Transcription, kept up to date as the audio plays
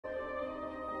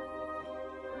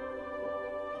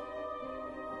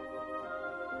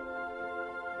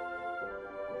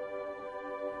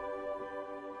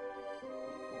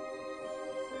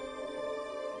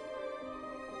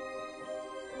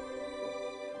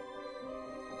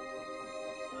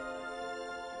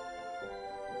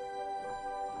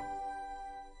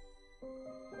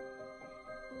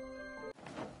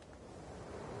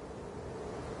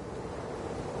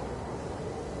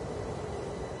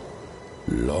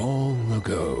Long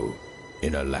ago,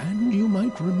 in a land you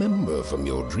might remember from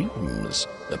your dreams,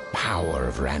 the power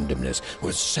of randomness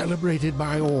was celebrated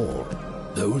by all.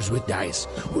 Those with dice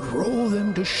would roll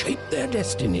them to shape their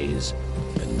destinies,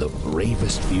 and the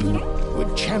bravest few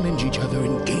would challenge each other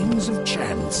in games of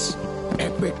chance.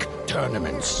 Epic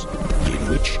tournaments, in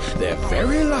which their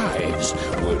very lives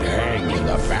would hang in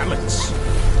the balance.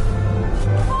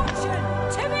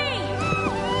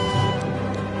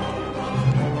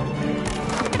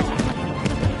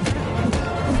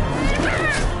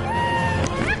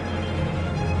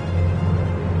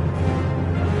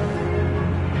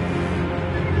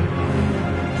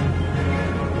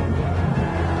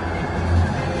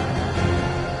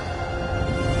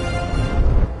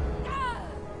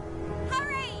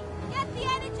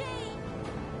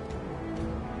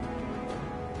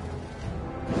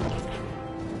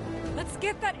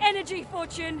 Get that energy,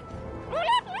 Fortune!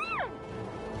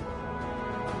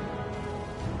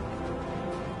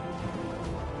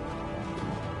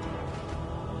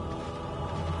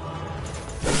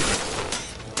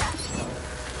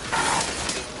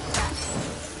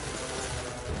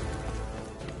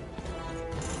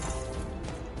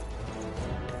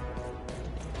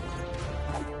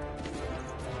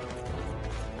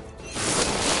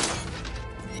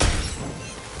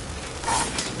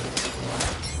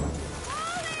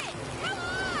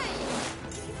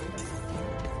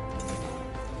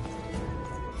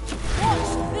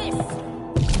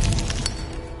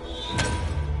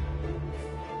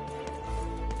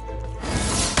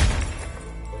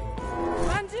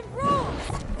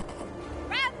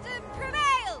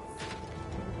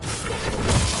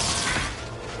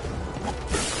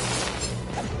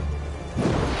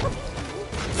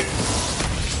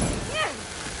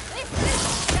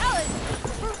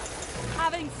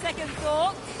 Second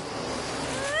thought.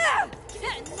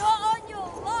 Not on your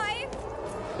life.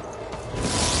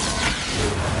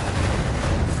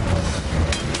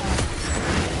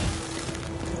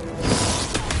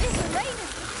 This arena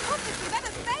is the toughest we've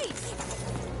ever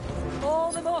faced.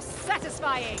 All the more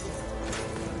satisfying.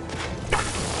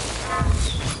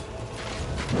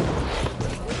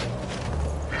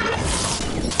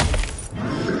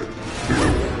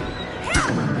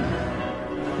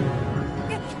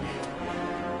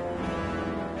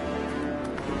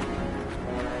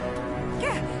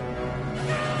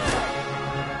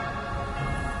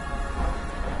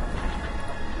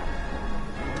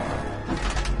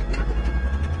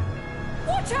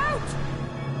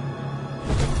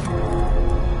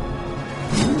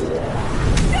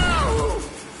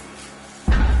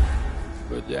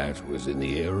 That was in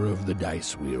the era of the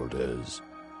dice wielders,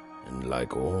 and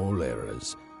like all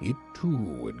eras, it too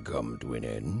would come to an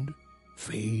end,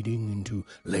 fading into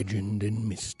legend and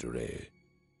mystery.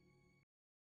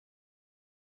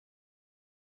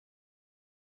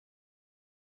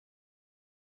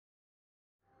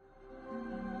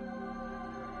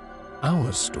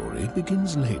 Our story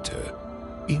begins later,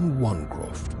 in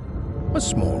Wanecroft, a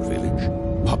small village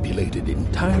populated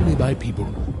entirely by people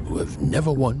who have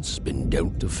never once been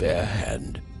dealt a fair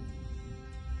hand.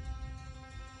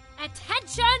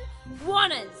 Attention,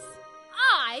 Wanners!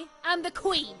 I am the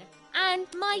Queen, and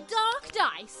my dark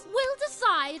dice will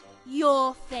decide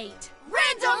your fate.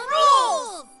 Random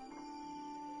rules!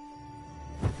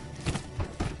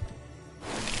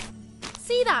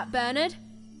 See that, Bernard?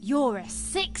 You're a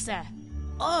 6er.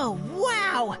 Oh,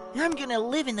 wow! I'm gonna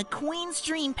live in the Queen's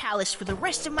Dream Palace for the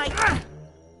rest of my...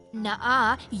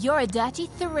 Nuh-uh, you're a dirty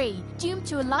 3, doomed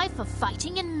to a life of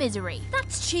fighting and misery.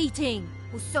 That's cheating.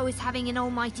 Well, so is having an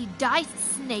almighty dice,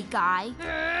 Snake Eye.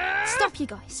 Stop, you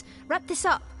guys. Wrap this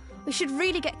up. We should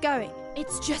really get going.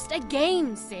 It's just a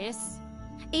game, sis.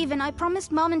 Even I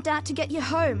promised Mom and Dad to get you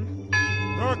home.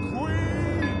 The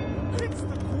Queen! It's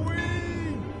the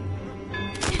Queen!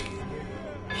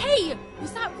 Hey,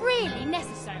 was that really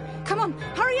necessary? Come on,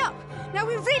 hurry up! Now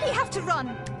we really have to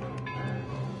run!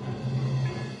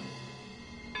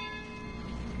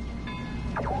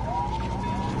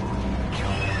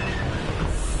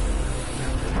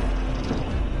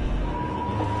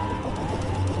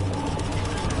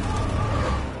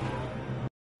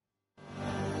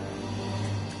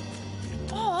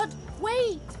 Odd,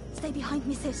 wait! Stay behind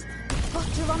me, sis. We've got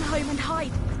to run home and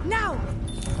hide. Now!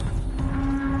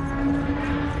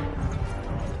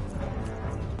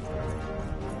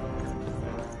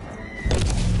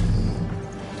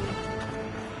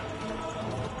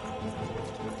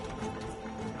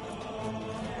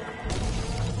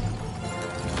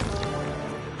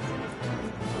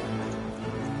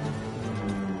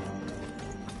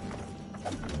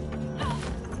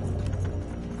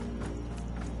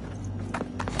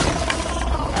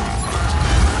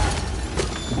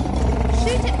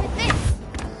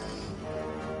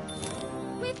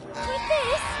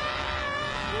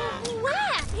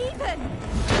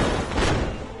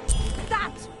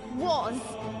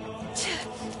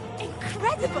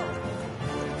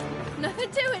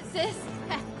 do it, sis!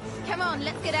 Come on,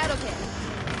 let's get out of here.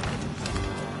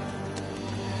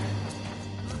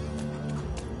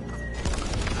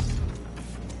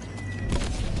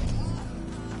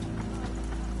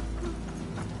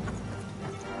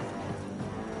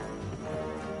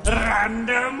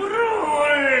 Random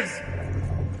rules!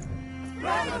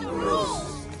 Random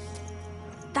rules!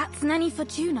 That's Nanny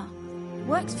Fortuna.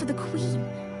 Works for the Queen,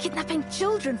 kidnapping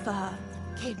children for her.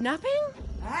 Kidnapping?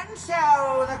 And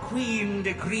so the Queen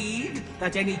decreed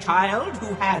that any child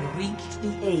who had reached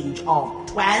the age of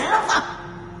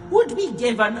 12 would be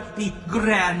given the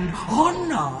grand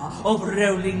honor of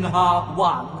rolling her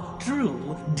one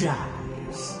true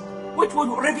dice, which would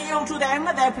reveal to them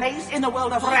their place in the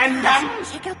world of random.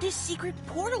 Check out this secret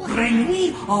portal. Bring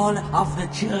me all of the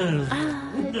children.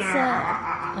 It's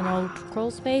an old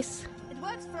crawl space. It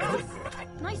works for us.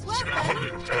 Nice work, then.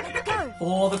 Let's go.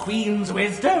 For the Queen's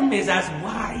wisdom is as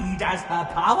wide as her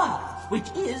power, which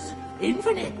is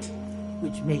infinite,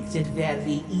 which makes it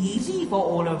very easy for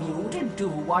all of you to do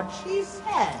what she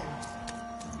says,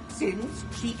 since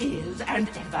she is and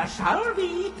ever shall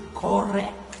be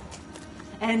correct.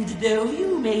 And though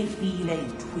you may feel a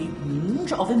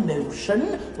twinge of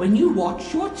emotion when you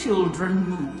watch your children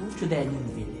move to their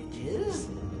new villages,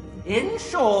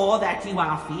 ensure that you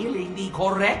are feeling the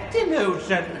correct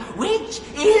emotion, which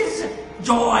is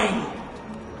joy.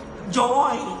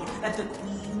 Joy that the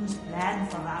Queen's plan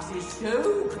for us is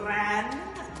so grand.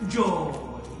 Joy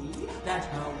that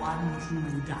her one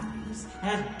true dice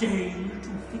has deigned to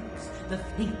fix the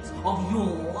fate of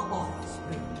your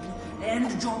offspring.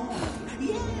 And joy,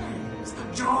 yes,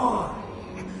 joy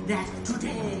that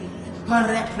today her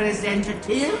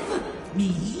representative,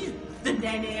 me, the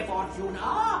Nene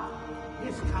Fortuna,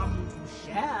 has come to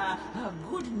share her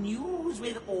good news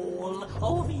with all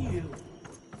of you.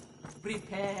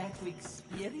 Prepare to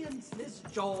experience this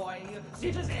joy,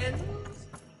 citizens.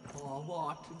 For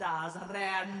what does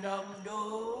random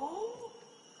do?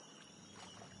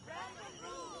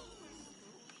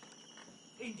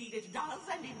 Indeed it does,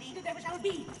 and indeed it ever shall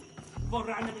be. For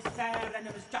random is fair,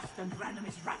 random is just, and random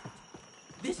is right.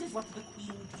 This is what the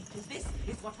Queen teaches, this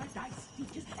is what her dice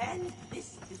teaches, and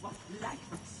this is what life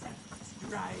itself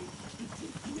strives to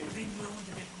teach you every moment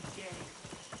of every day.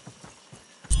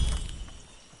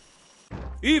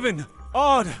 Even!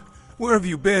 Odd! Where have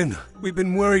you been? We've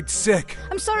been worried sick.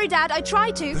 I'm sorry, Dad. I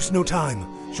tried to. There's no time.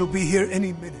 She'll be here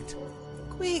any minute.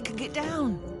 Quick, get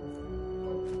down.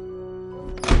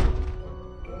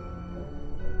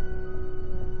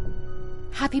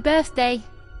 Happy birthday.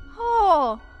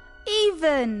 Oh,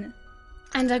 Even.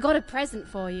 And I got a present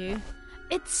for you.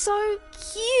 It's so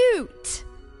cute.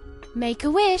 Make a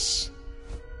wish.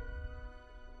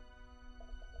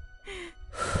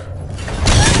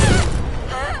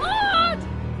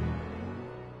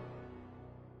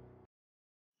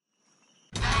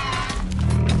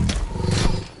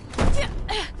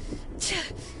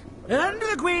 And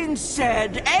the Queen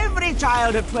said, every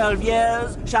child of 12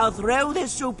 years shall throw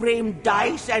this supreme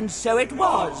dice, and so it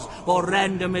was. For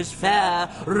random is fair,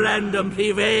 random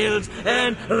prevails,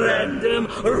 and random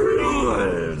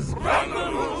rules.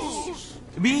 Random rules!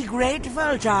 Be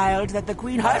grateful, child, that the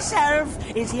Queen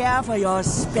herself is here for your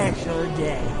special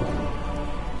day.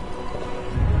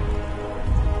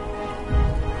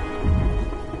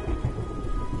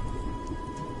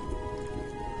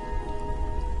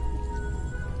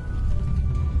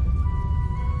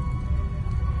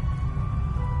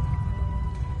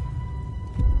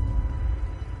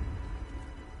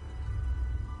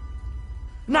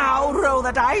 Now roll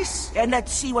the dice, and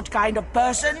let's see what kind of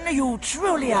person you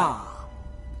truly are.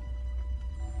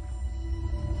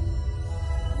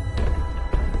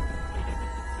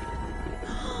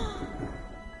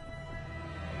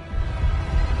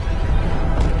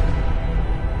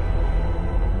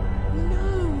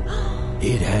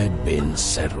 It had been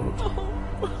settled.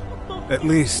 At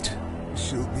least,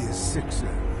 she'll be a sixer.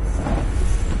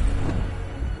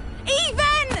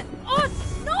 Even! Oh,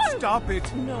 no! Stop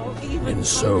it! No, Even. And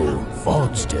so,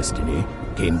 Odd's destiny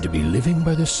came to be living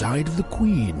by the side of the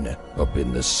Queen up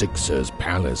in the Sixer's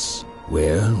palace,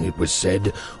 where, it was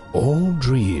said, all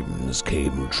dreams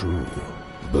came true.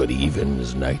 But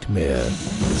Even's nightmare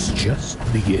was just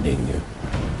beginning.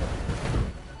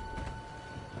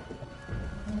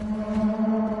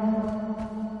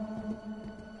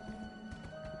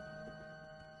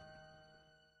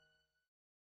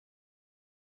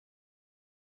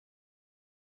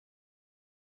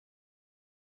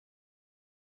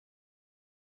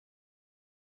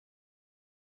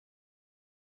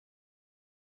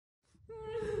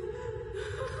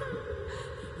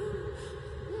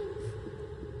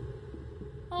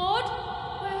 Odd?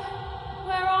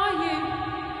 Where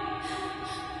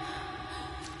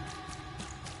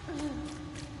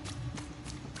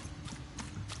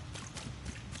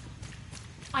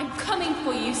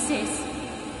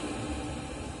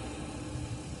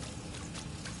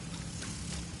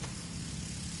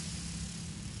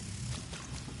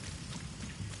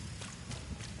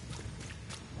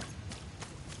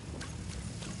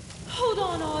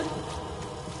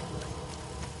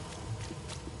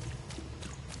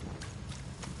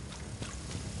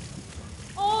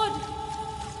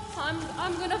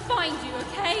I'm gonna find you,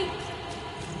 okay?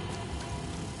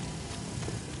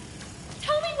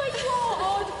 Tell me where you are,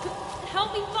 Odd.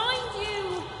 Help me find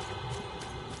you.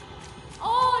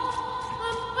 Odd,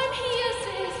 I'm here,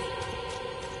 sis.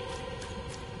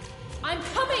 I'm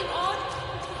coming, Odd.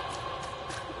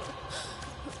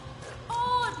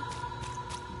 Odd.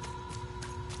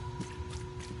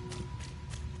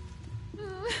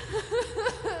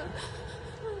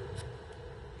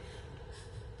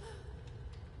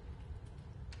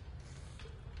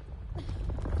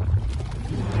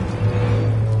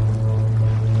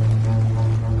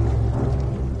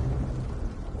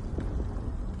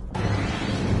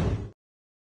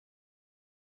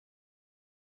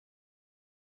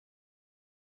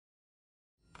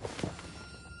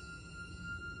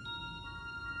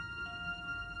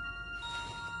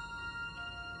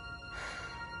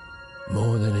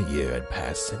 More than a year had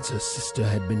passed since her sister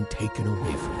had been taken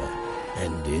away from her,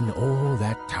 and in all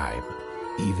that time,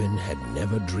 Even had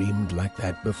never dreamed like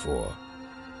that before.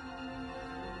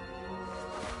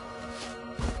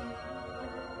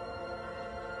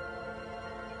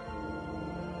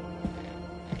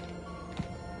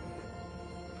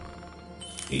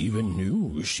 Even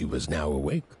knew she was now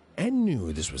awake, and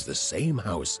knew this was the same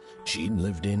house she'd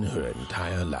lived in her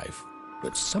entire life.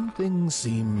 But something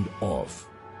seemed off.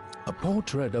 A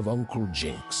portrait of Uncle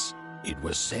Jinx. It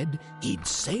was said he'd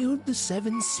sailed the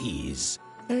 7 seas,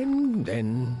 and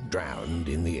then drowned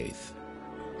in the 8th.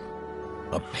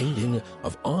 A painting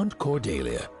of Aunt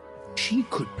Cordelia. She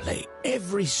could play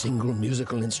every single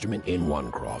musical instrument in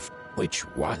Wanecroft, which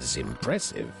was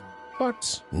impressive,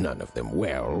 but none of them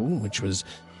well, which was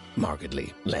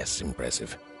markedly less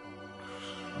impressive.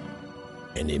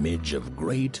 An image of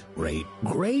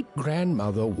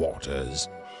great-great-great-grandmother Waters.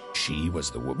 She was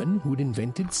the woman who'd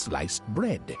invented sliced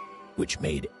bread, which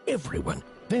made everyone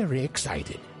very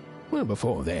excited. Well,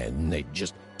 before then, they'd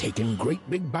just taken great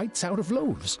big bites out of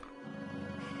loaves.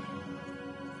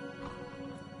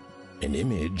 An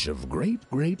image of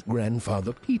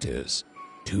great-great-grandfather Peters.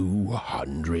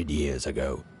 200 years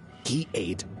ago. He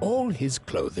ate all his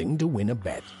clothing to win a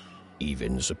bet.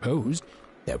 Even supposed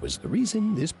that was the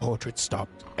reason this portrait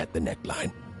stopped at the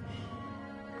neckline.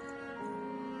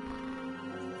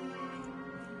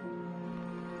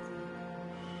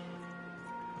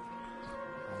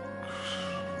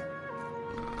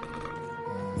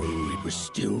 Oh, it was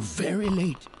still very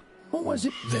late, or was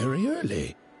it very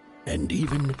early? And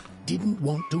Even didn't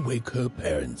want to wake her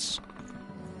parents.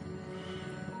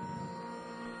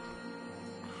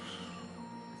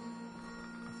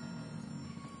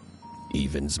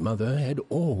 Even's mother had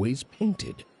always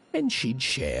painted, and she'd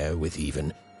share with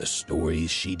Even the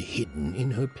stories she'd hidden in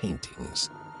her paintings.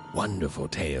 Wonderful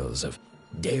tales of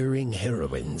daring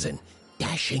heroines and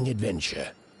dashing adventure.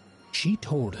 She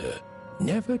told her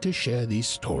never to share these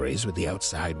stories with the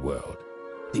outside world.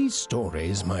 These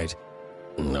stories might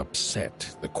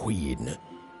upset the Queen,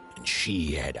 and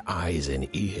she had eyes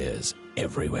and ears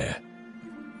everywhere.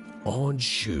 Odd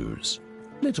shoes,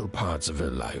 little parts of her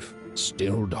life,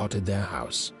 still dotted their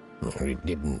house. It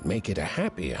didn't make it a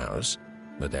happy house,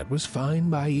 but that was fine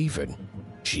by Even.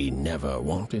 She never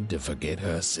wanted to forget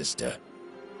her sister.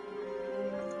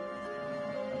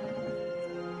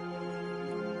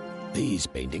 These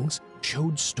paintings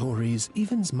showed stories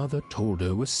Even's mother told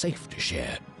her was safe to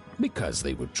share, because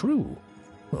they were true.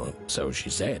 Well, so she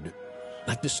said.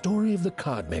 Like the story of the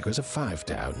cardmakers of Five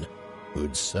Town,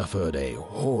 who'd suffered a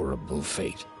horrible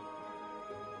fate.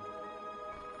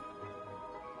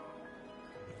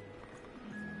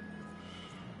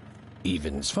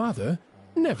 Even's father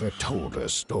never told her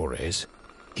stories.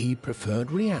 He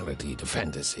preferred reality to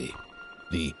fantasy,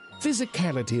 the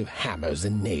physicality of hammers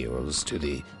and nails to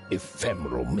the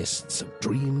ephemeral mists of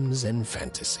dreams and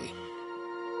fantasy.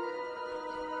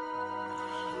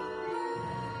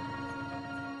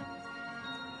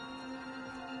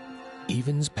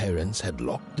 Even's parents had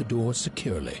locked the door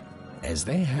securely, as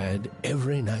they had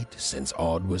every night since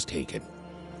Odd was taken.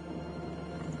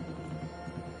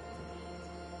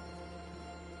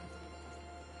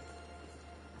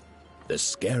 The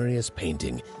scariest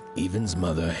painting Even's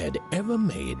mother had ever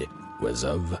made was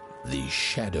of the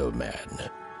Shadow Man,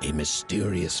 a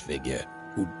mysterious figure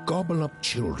who'd gobble up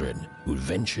children who'd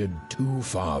ventured too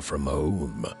far from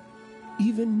home.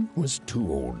 Even was too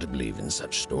old to believe in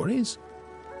such stories,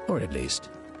 or at least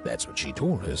that's what she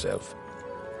told herself.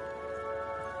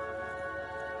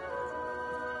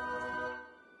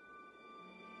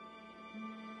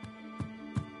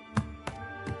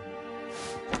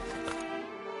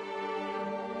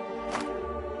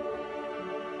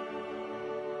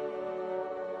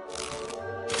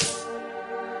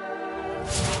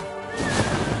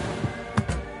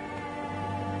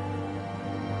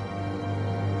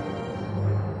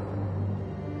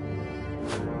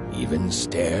 Even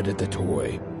stared at the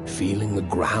toy, feeling the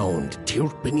ground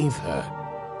tilt beneath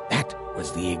her. That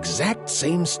was the exact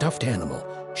same stuffed animal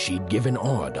she'd given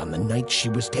Odd on the night she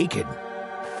was taken.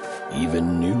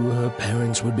 Even knew her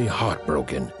parents would be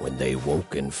heartbroken when they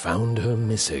woke and found her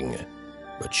missing.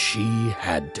 But she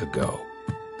had to go.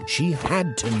 She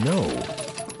had to know.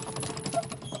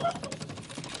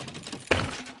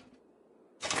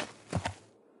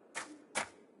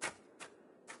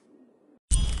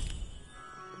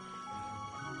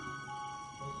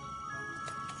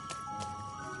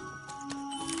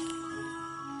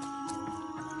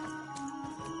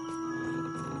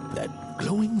 That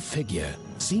glowing figure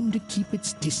seemed to keep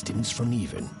its distance from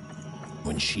Even.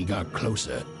 When she got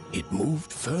closer, it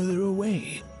moved further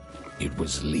away. It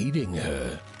was leading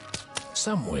her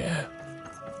somewhere.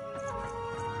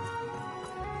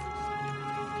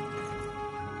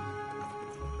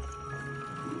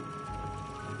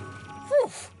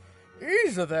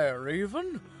 Easy there,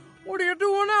 Even. What are you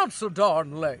doing out so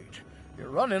darn late? You're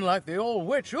running like the old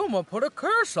witch Uma put a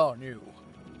curse on you.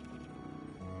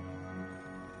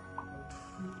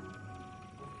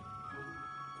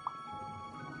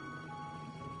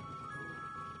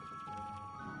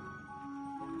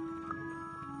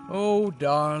 Oh,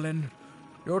 darling,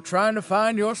 you're trying to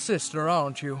find your sister,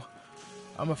 aren't you?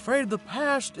 I'm afraid the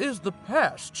past is the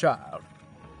past, child.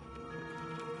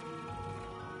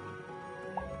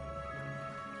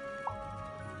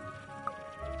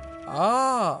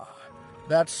 Ah,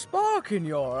 that spark in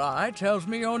your eye tells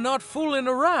me you're not fooling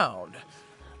around.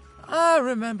 I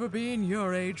remember being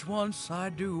your age once, I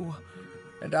do.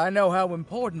 And I know how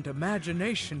important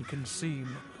imagination can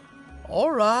seem.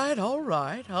 All right,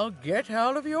 I'll get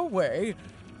out of your way.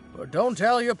 But don't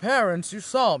tell your parents you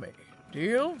saw me.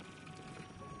 Deal?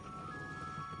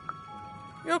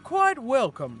 You're quite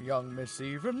welcome, young Miss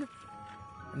Even.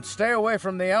 And stay away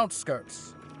from the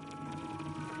outskirts.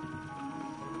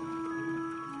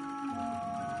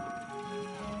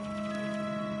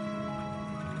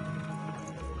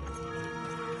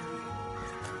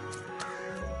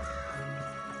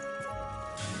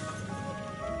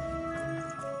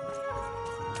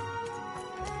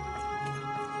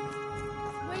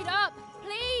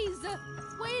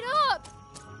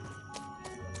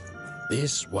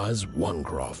 This was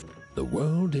Onecroft, the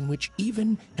world in which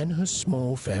Even and her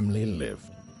small family lived.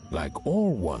 Like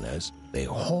all Oners, they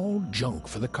hauled junk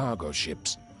for the cargo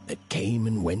ships that came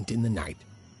and went in the night.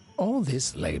 All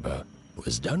this labor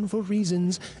was done for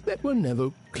reasons that were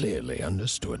never clearly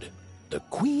understood. The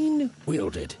Queen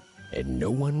willed it, and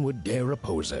no one would dare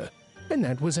oppose her, and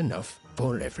that was enough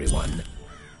for everyone.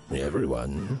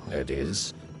 Everyone, that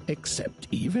is, except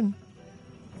Even.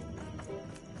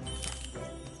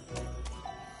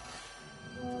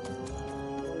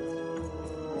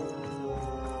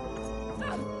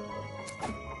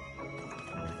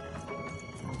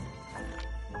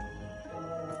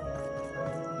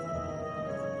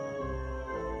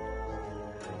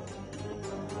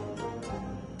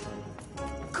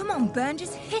 Come on, Burn,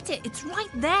 just hit it. It's right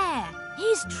there.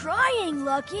 He's trying,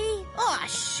 Lucky. Aw,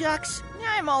 shucks.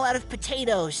 I'm all out of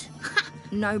potatoes.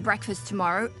 No breakfast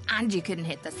tomorrow, and you couldn't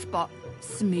hit the spot.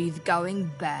 Smooth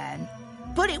going, Burn.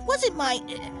 But it wasn't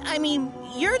I mean,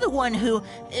 you're the one who...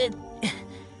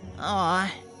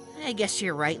 Aw, I guess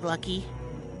you're right, Lucky.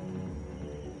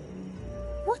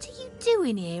 What are you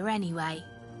doing here, anyway?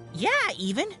 Yeah,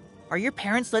 Even. Are your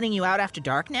parents letting you out after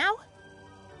dark now?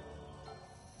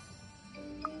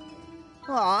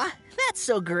 Aw, that's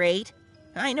so great.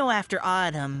 I know after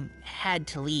Odd, had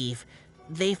to leave,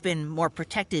 they've been more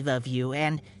protective of you,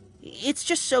 and it's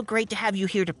just so great to have you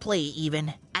here to play,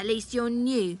 Even. At least you're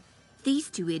new. These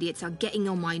two idiots are getting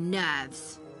on my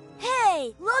nerves.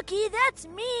 Hey, Lucky, that's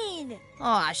mean.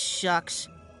 Aw, shucks.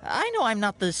 I know I'm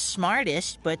not the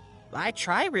smartest, but I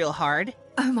try real hard.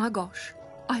 Oh my gosh,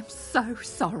 I'm so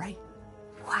sorry.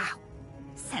 Wow,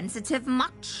 sensitive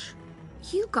much?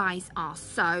 You guys are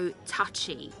so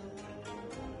touchy.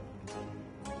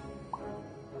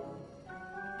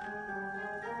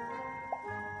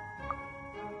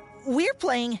 We're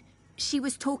playing... She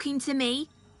was talking to me.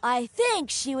 I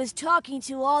think she was talking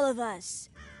to all of us.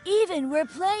 Even we're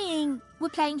playing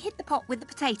Hit the Pot with the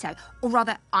Potato. Or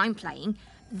rather, I'm playing.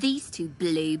 These two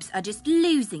bloobs are just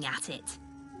losing at it.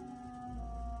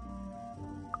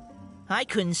 I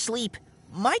couldn't sleep.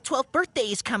 My 12th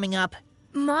birthday is coming up.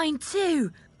 Mine too.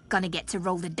 Gonna get to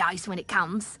roll the dice when it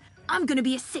comes. I'm gonna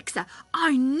be a sixer.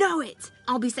 I know it.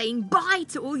 I'll be saying bye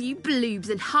to all you bloobs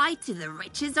and hi to the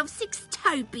riches of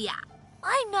Sixtopia.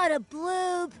 I'm not a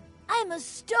bloob. I'm a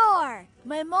star.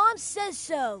 My mom says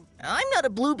so. I'm not a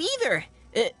bloob either.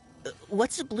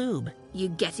 What's a bloob? You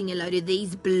getting a load of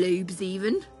these bloobs,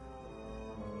 Even?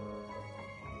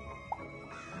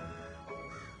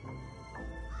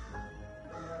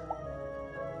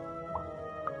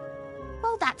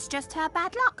 that's just her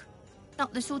bad luck.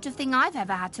 Not the sort of thing I've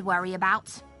ever had to worry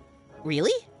about.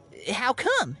 Really? How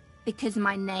come? Because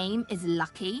my name is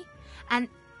Lucky, and...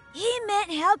 He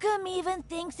meant how come Even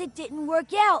thinks it didn't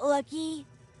work out, Lucky?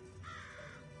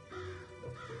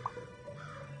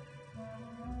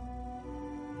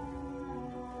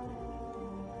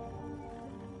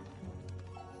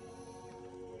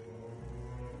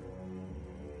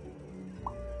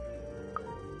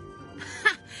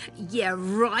 Yeah,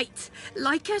 right.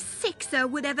 Like a sixer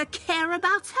would ever care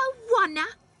about her oneer.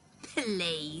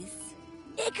 Please.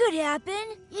 It could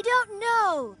happen. You don't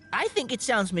know. I think it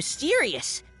sounds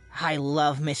mysterious. I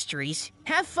love mysteries.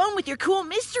 Have fun with your cool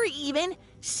mystery, Even.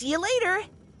 See you later.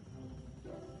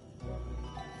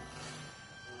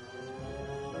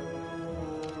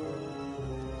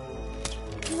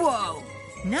 Whoa.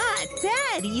 Not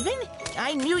bad, Even.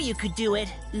 I knew you could do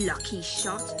it. Lucky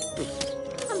shot.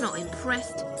 I'm not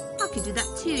impressed. I could do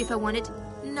that too if I wanted.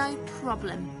 No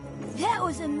problem. That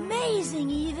was amazing,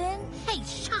 Even. Hey,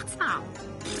 shut up.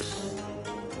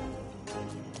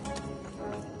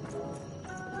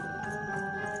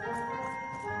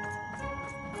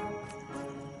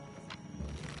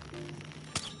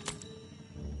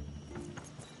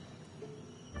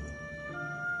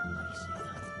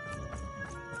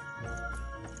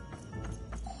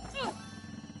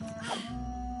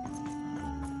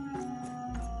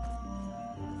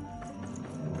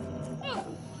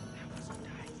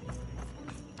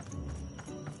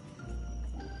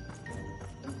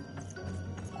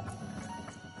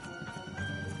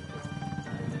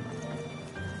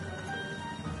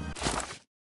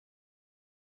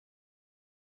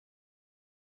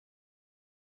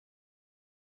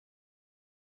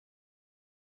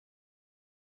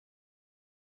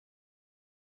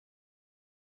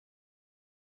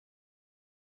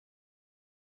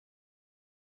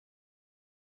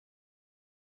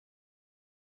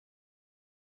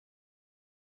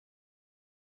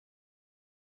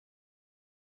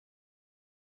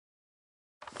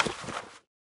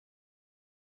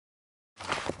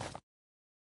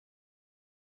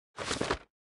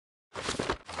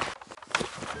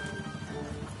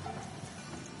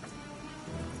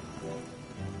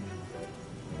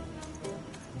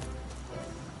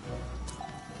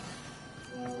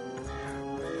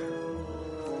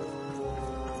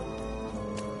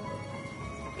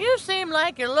 You seem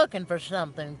like you're looking for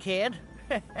something, kid.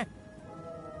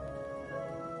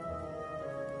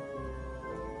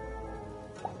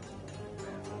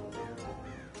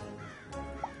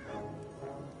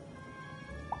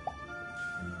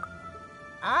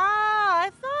 I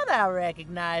thought I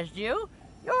recognized you.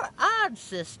 You're Odd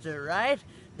Sister, right?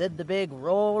 Did the big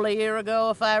roll a year ago,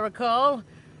 if I recall.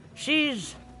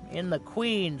 She's in the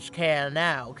Queen's care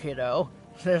now, kiddo.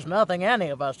 There's nothing any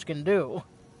of us can do.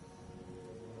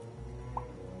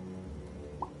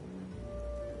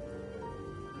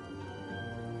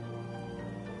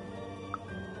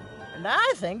 And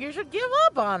I think you should give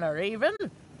up on her, Even.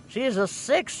 She's a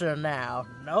sixer now.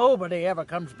 Nobody ever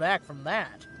comes back from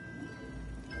that.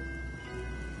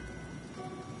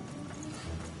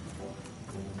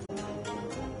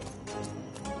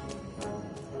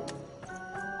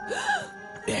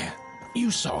 There, you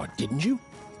saw it, didn't you?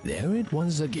 There it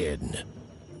was again.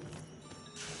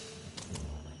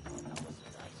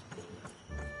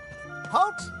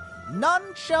 Halt!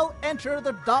 None shall enter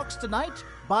the docks tonight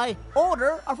by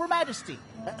order of Her Majesty.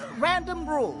 Random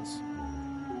rules.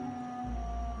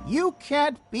 You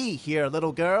can't be here,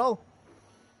 little girl.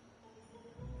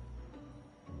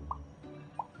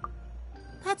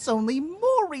 That's only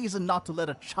more reason not to let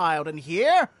a child in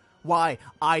here. Why,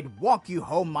 I'd walk you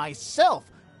home myself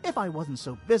if I wasn't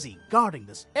so busy guarding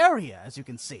this area, as you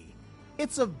can see.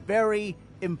 It's a very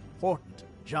important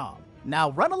job.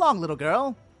 Now run along, little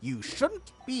girl. You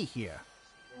shouldn't be here.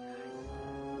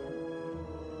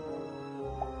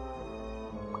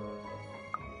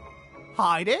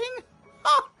 Hiding?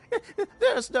 Ha!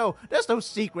 There's no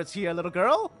secrets here, little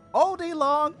girl. All day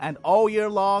long, and all year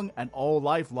long, and all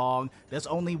life long, there's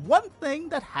only one thing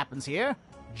that happens here.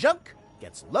 Junk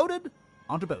gets loaded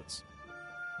onto boats.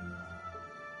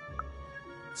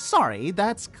 Sorry,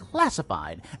 that's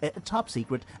classified. Top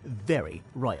secret, very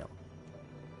royal.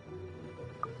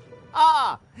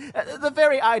 Ah! The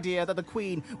very idea that the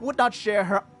Queen would not share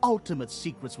her ultimate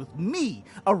secrets with me,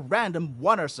 a random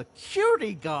oneer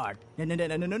security guard.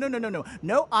 No.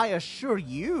 No, I assure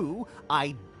you,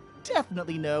 I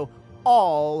definitely know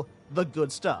all the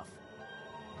good stuff.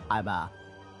 I'm,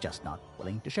 just not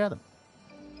willing to share them.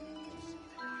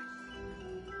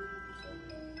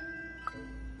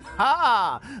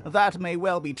 Ha! That may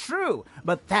well be true,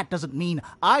 but that doesn't mean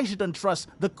I should entrust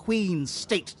the Queen's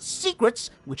state secrets,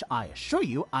 which I assure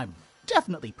you I'm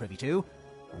definitely privy to,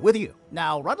 with you.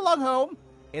 Now run along home.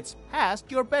 It's past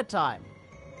your bedtime.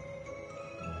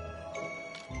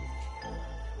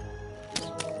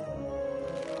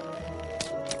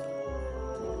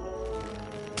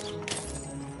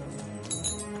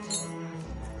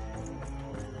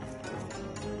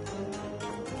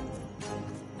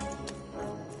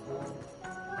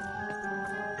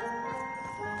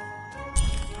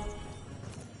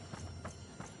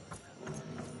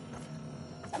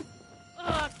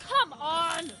 Come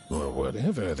on! Well,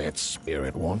 whatever that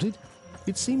spirit wanted,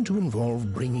 it seemed to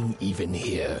involve bringing even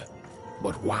here.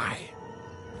 But why?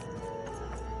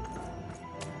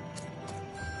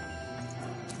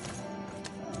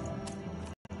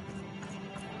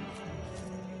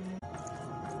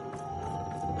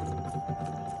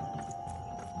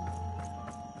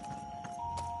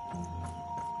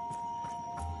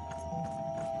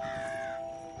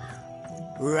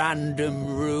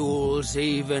 Random rules,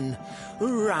 even.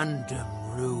 Random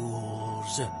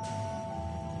rules.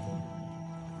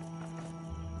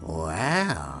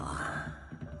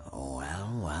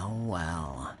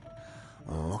 Well.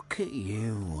 Look at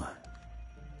you.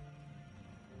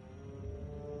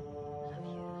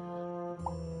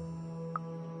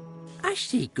 I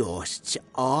see ghosts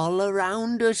all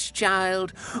around us,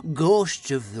 child.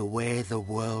 Ghosts of the way the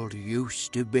world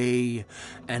used to be,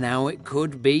 and how it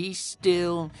could be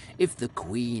still if the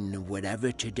Queen were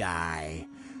ever to die.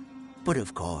 But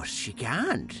of course she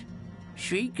can't.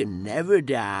 She can never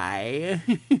die.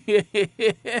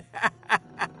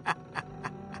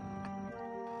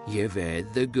 You've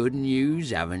heard the good news,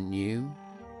 haven't you?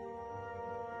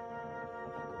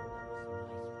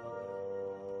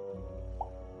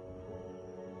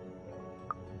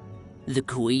 The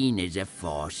Queen is a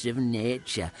force of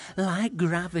nature, like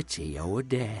gravity or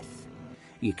death.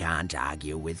 You can't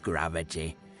argue with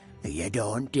gravity. You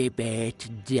don't debate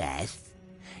death.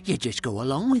 You just go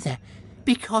along with her,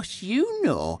 because you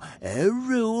know her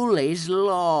rule is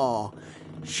law.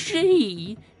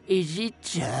 She is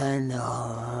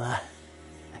eternal.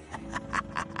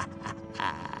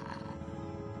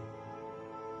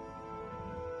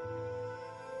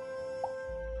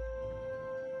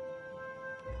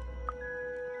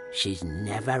 She's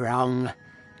never wrong.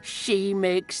 She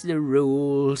makes the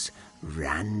rules,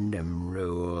 random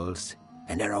rules,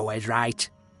 and they're always right.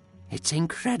 It's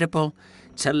incredible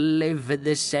to live at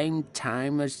the same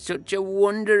time as such a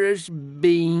wondrous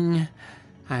being.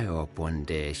 I hope one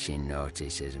day she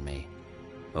notices me,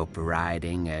 up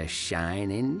riding a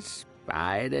shining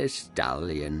spider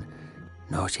stallion,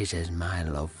 notices my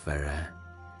love for her,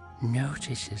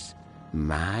 notices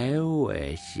my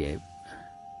worship.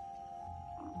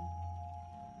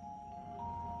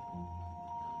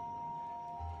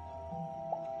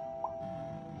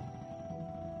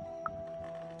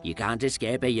 You can't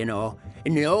escape her, you know.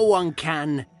 No one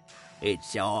can.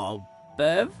 It's all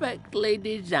perfectly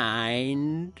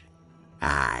designed.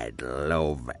 I'd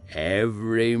love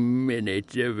every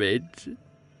minute of it.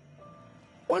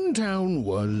 One town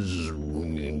was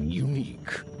unique.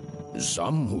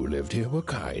 Some who lived here were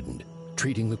kind,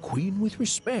 treating the Queen with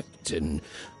respect, and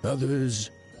others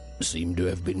seemed to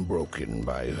have been broken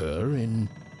by her in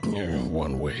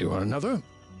one way or another.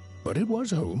 But it was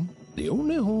home, the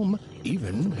only home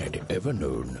Even had ever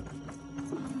known.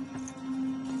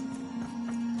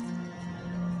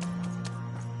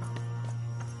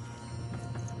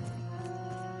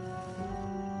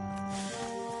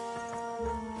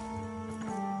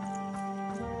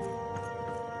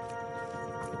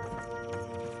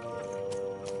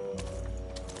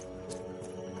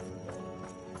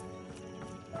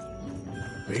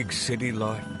 Big city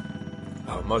life.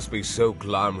 Oh, it must be so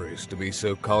glamorous to be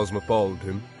so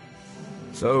cosmopolitan.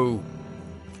 So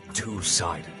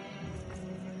two-sided.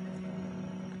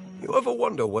 You ever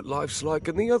wonder what life's like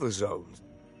in the other zones?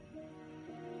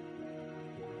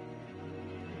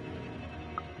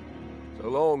 So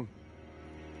long.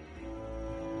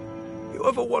 You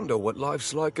ever wonder what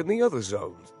life's like in the other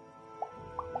zones?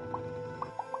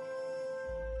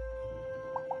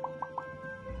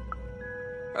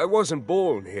 I wasn't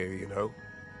born here, you know.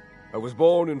 I was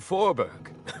born in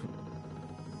Forberg.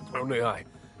 Only I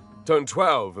turned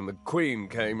 12 and the Queen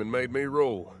came and made me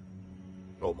rule.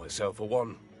 All myself for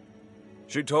one.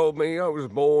 She told me I was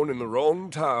born in the wrong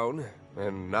town,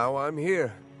 and now I'm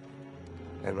here.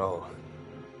 And I'll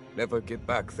never get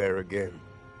back there again.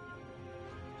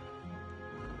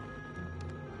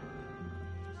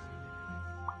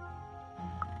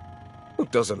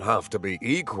 It doesn't have to be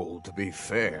equal to be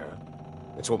fair.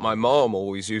 It's what my mom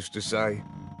always used to say.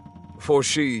 Before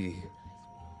she...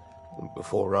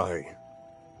 before I...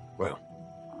 well,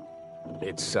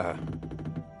 it's,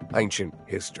 ancient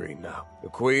history now. The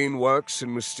Queen works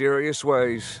in mysterious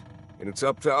ways, and it's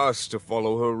up to us to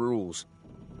follow her rules.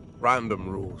 Random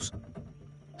rules.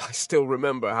 I still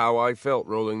remember how I felt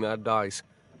rolling that dice,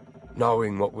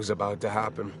 knowing what was about to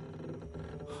happen.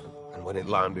 And when it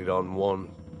landed on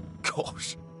one,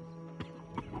 gosh.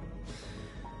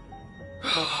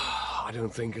 I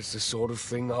don't think it's the sort of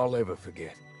thing I'll ever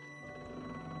forget.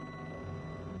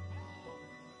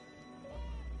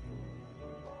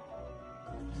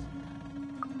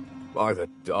 By the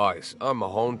dice, I'm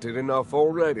haunted enough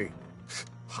already.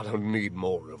 I don't need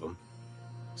more of them.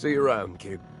 See you around,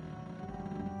 kid.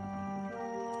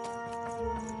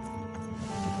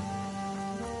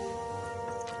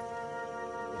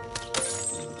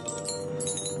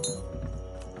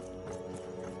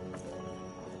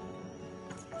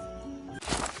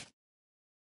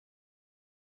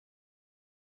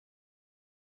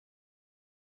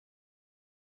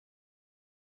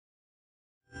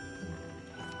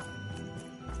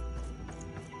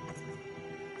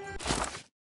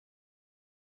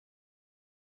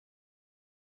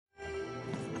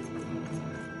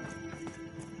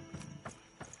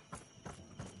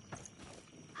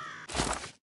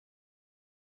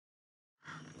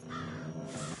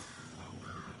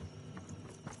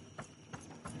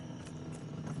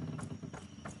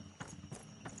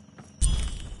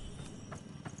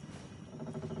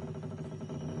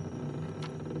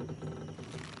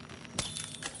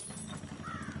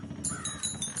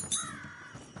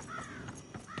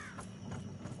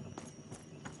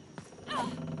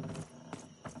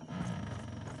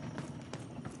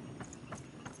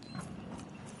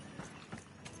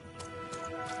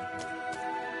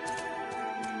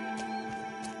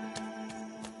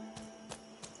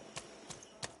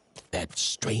 That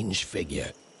strange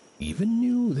figure even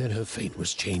knew that her fate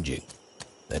was changing,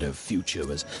 that her future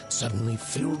was suddenly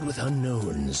filled with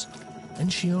unknowns,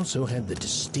 and she also had the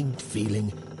distinct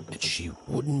feeling that she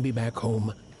wouldn't be back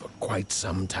home for quite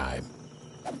some time.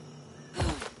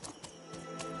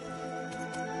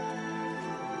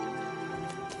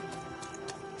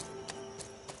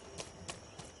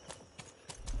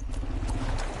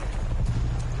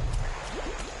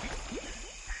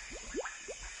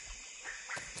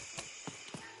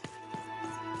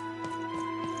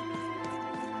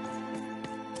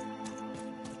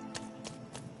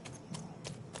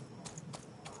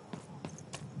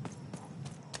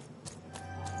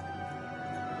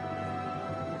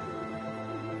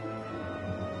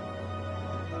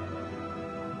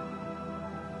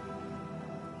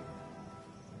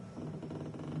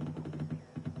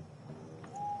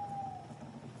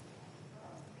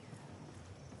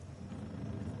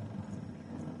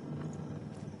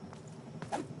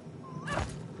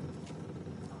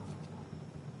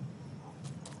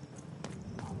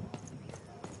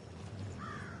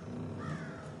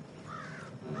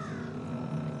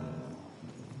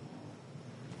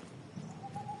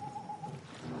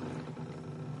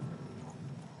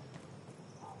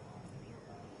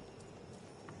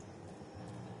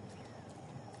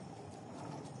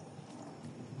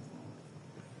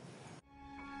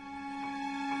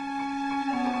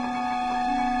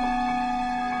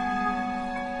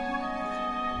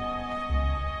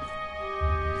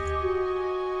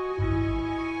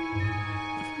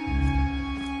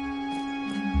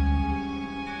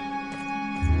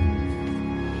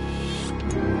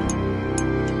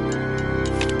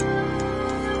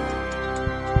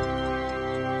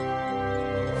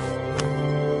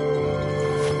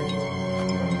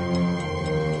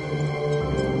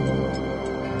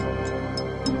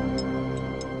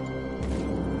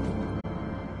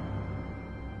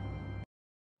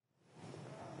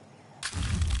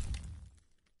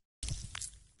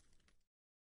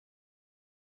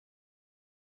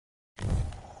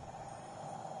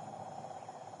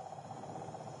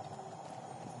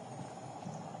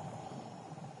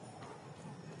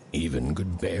 Even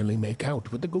could barely make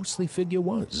out what the ghostly figure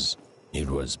was. It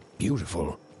was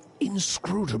beautiful,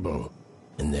 inscrutable,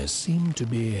 and there seemed to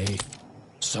be a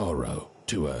sorrow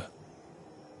to her.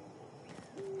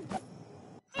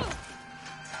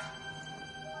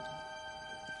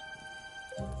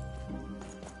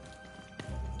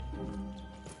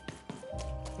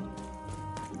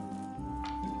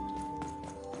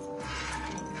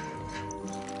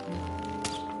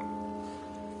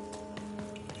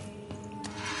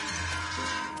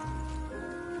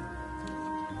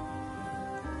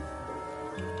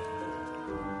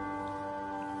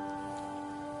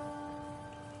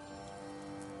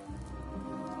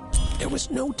 There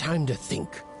was no time to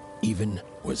think. Even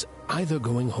was either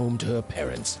going home to her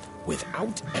parents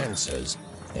without answers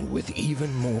and with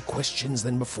even more questions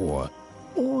than before,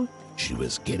 or she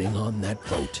was getting on that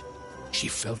boat. She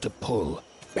felt a pull,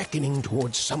 beckoning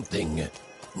towards something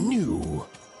new.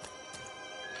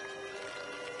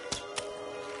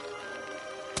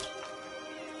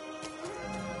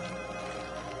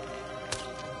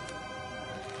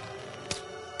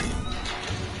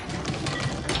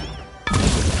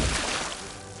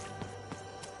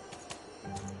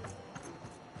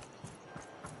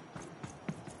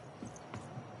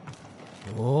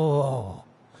 Oh,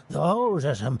 those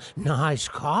are some nice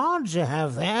cards you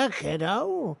have there,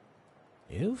 kiddo.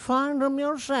 You find them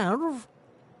yourself?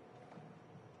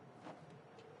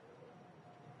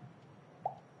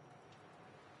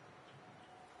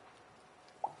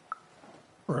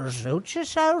 Suit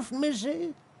yourself,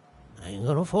 missy. I ain't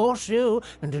gonna force you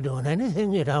into doing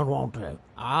anything you don't want to.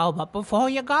 Oh, but before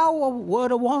you go, a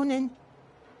word of warning.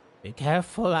 Be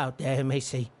careful out there,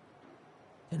 missy.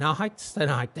 Tonight's the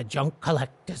night the junk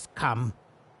collectors come.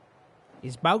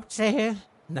 His boat's here,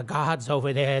 and the guards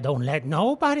over there don't let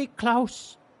nobody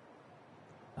close.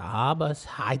 The harbor's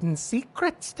hiding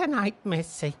secrets tonight,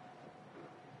 missy.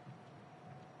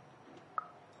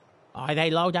 Or they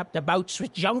load up the boats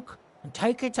with junk and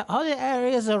take it to other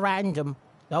areas at random,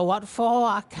 though what for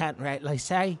I can't rightly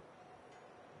say.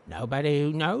 Nobody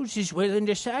who knows is willing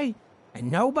to say, and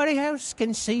nobody else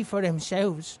can see for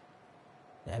themselves.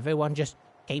 Everyone just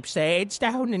keeps their heads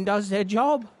down and does their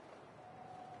job.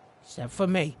 Except for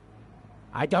me.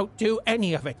 I don't do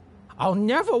any of it. I'll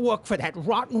never work for that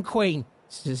rotten queen.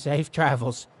 Safe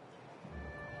travels.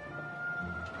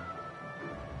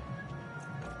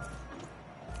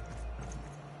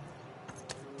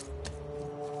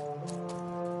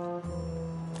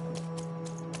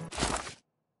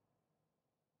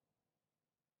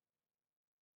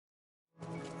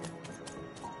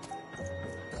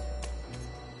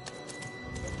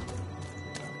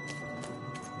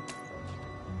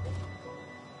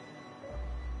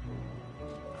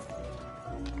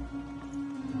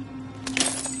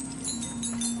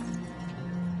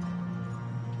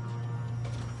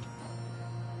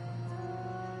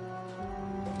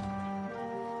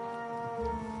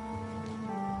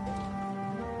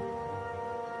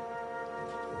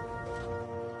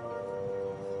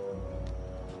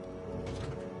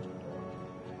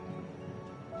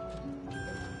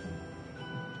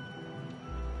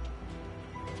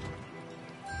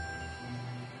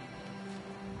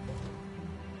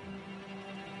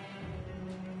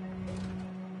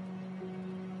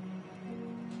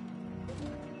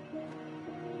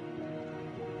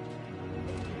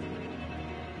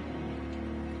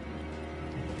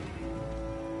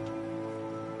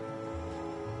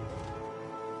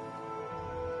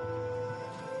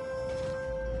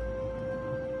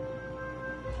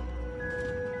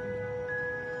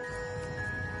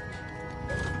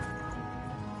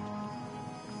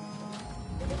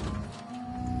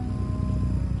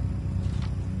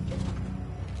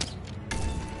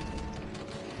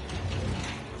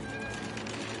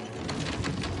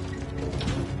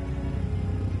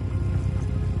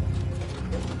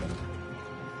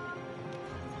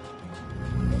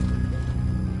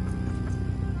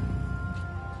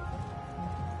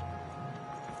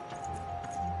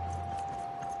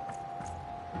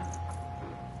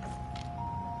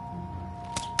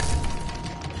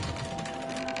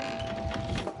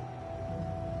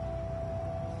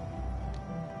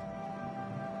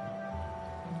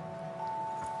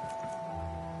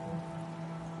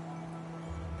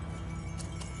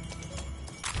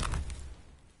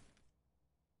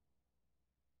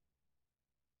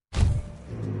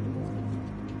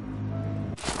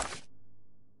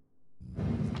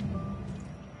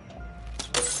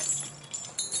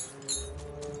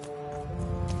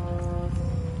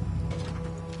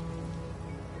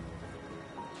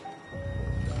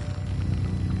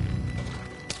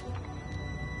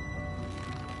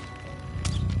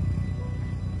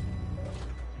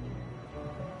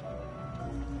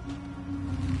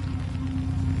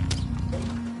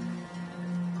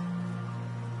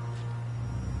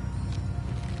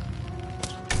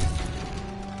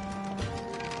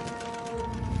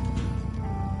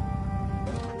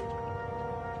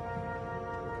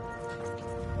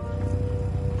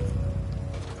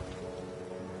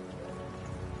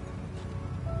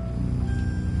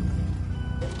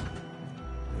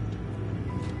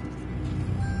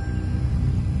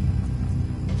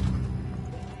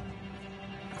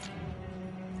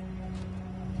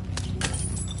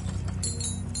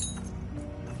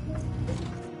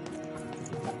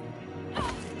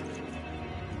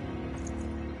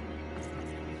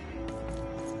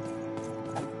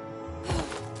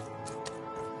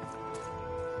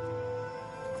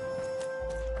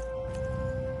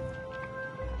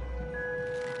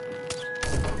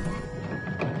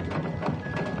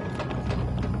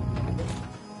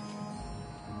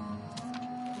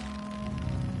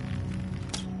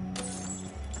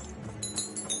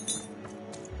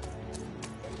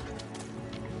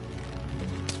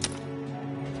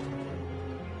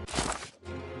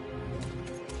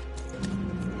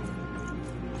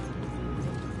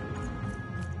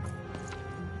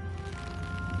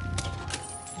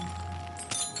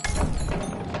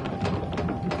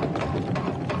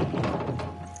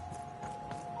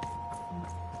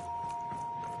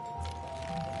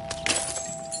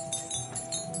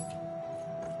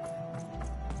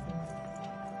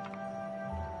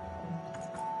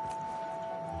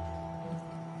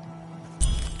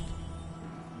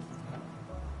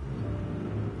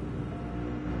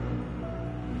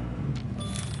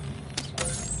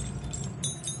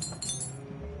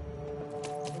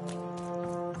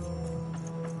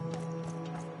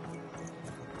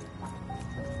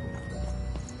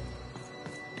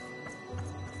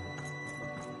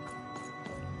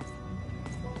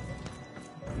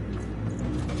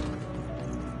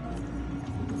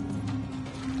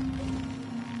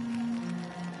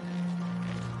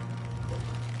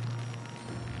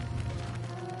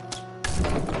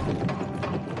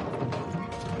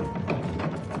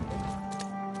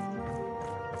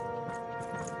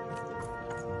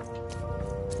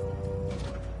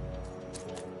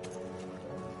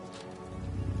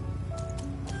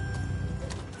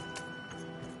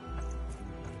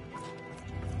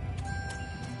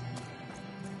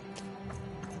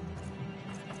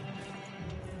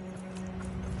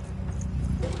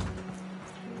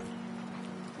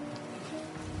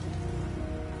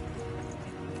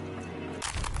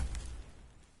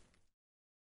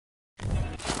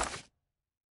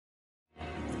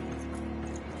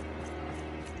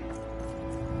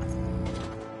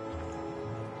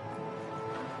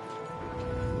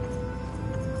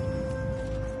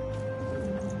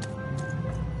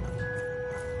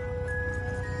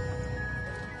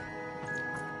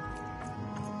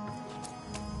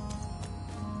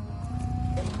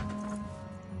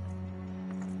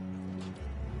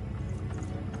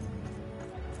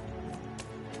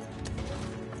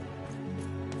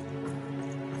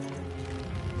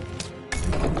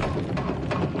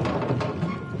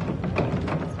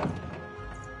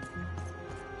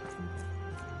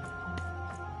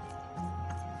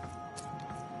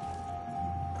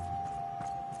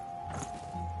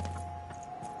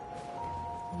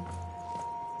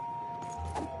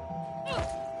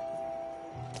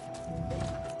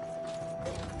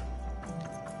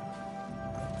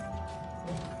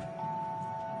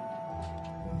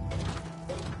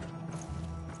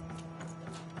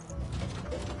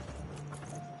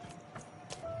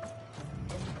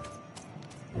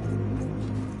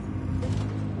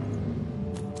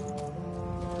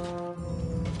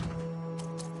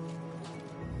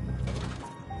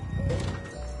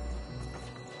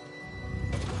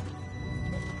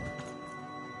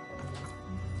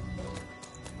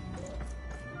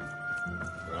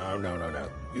 No.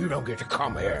 You don't get to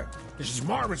come here. This is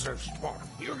my reserve spot.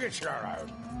 You get your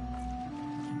own.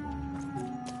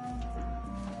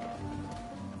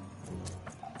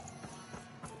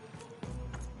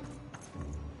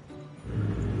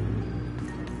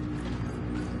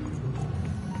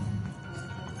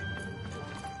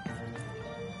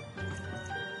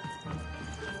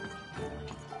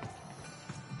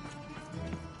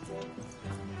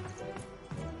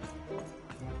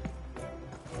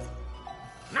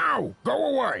 Now,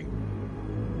 go away!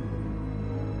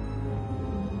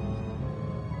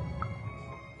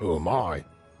 Who am I?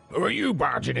 Who are you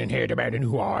barging in here demanding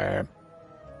who I am?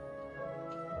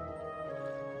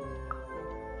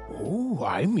 Oh,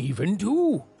 I'm even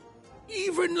too.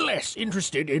 Even less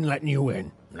interested in letting you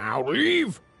in. Now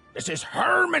leave! This is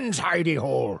Herman's hidey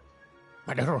hole.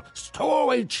 My little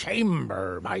stowaway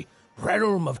chamber, my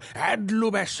realm of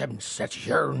adolescence that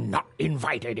you're not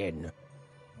invited in.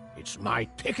 It's my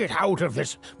ticket out of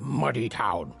this muddy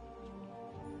town.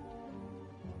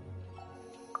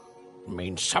 It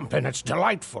means something that's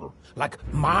delightful, like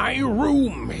my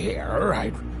room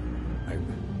here.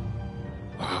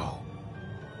 Wow.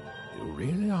 You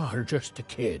really are just a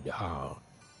kid, huh?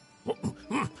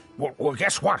 Well,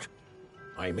 guess what?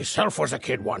 I myself was a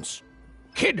kid once.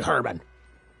 Kid Herman.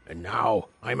 And now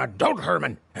I'm adult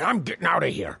Herman, and I'm getting out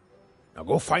of here. Now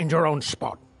go find your own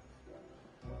spot.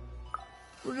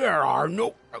 There are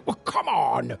no... Oh, come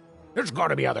on! There's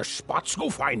gotta be other spots. Go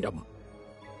find them.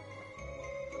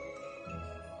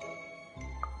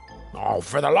 Oh,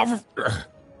 for the love of...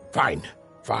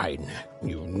 Fine.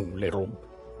 You little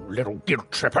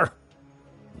guilt tripper.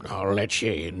 I'll let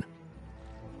you in.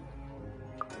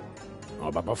 Oh,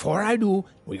 but before I do,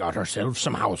 we got ourselves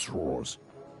some house rules.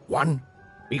 1,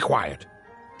 be quiet.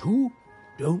 2,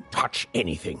 don't touch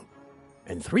anything.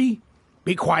 And 3,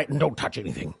 be quiet and don't touch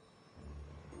anything.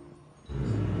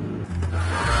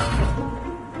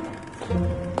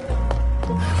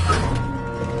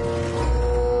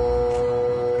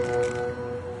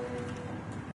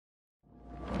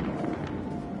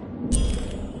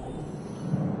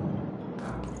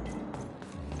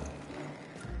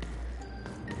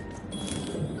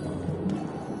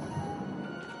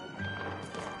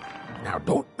 Now,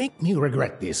 don't make me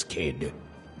regret this, kid.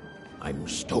 I'm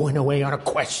stowing away on a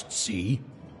quest, see?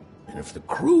 And if the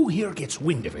crew here gets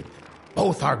wind of it,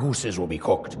 both our gooses will be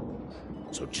cooked.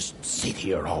 So just sit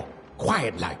here all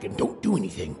quiet-like and don't do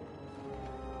anything.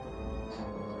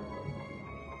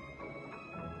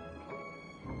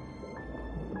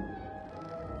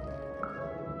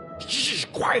 Shh,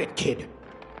 quiet, kid.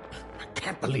 I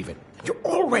can't believe it. You're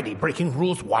already breaking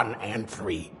rules 1 and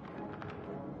 3.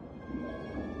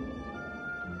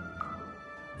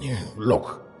 Yeah,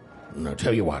 look, I'll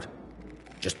tell you what.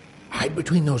 Just hide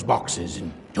between those boxes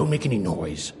and don't make any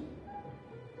noise.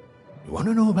 You want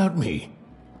to know about me?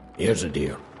 Here's the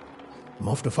deal. I'm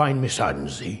off to find my son,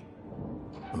 see?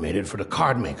 I'm headed for the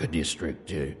Cardmaker district,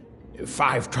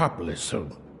 5-tropolis, or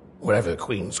whatever the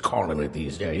Queen's calling it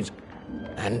these days.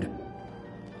 And...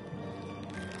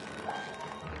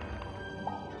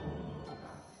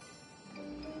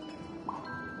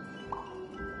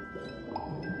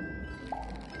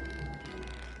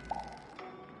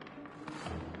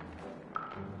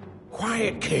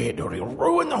 Quiet, kid, or you'll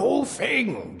ruin the whole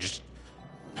thing.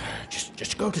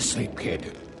 Just go to sleep,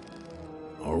 kid.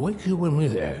 I'll wake you when we're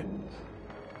there.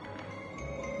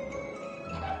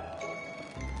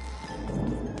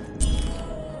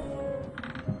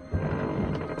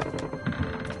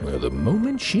 Well, the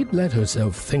moment she'd let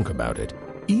herself think about it,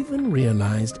 even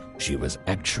realized she was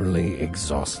actually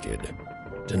exhausted.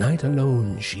 Tonight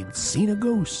alone, she'd seen a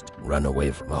ghost, run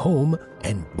away from home,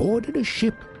 and boarded a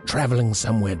ship traveling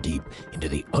somewhere deep into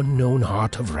the unknown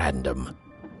heart of Random.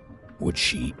 Would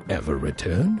she ever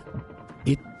return?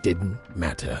 It didn't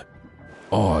matter.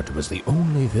 Odd was the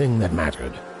only thing that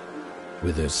mattered.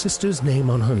 With her sister's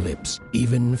name on her lips,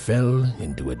 Even fell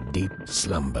into a deep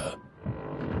slumber.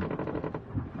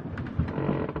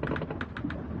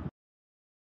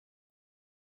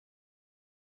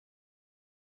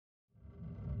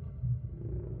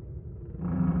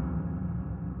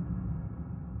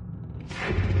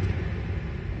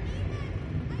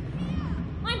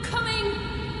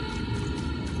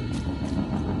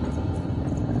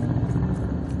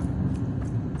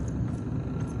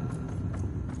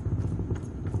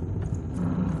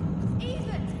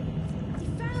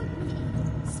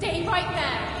 Stay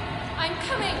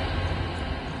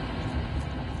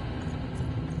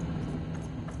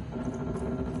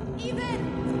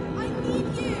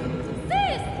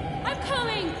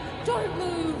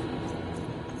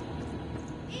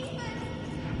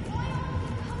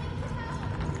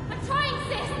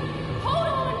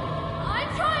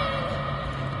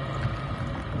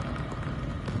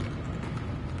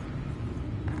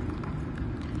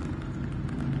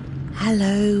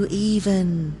Hello,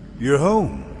 Even. You're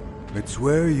home. It's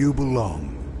where you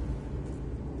belong.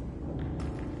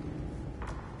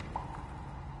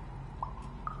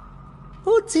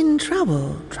 Odd's in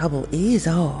trouble. Trouble is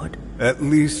odd. At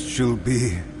least she'll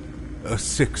be a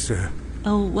sixer.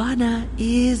 A wanna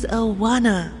is a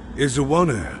wanna. Is a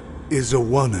wanna. Is a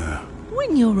wanna.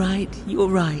 When you're right, you're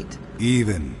right.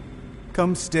 Even.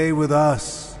 Come stay with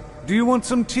us. Do you want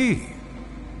some tea?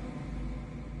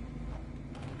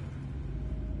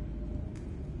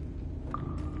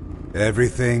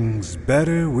 Everything's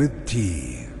better with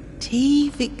tea. Tea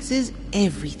fixes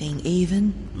everything,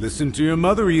 Even. Listen to your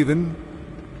mother, Even.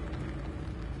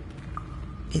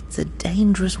 It's a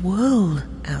dangerous world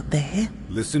out there.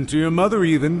 Listen to your mother,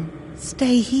 Even.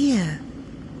 Stay here.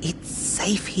 It's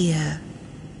safe here.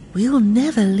 We'll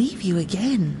never leave you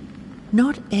again.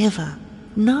 Not ever.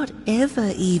 Not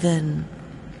ever, Even.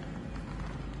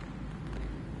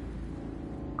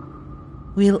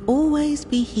 We'll always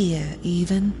be here,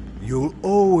 Even. You'll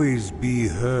always be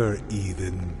her,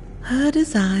 Even. Her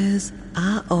desires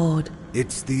are odd.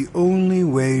 It's the only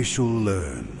way she'll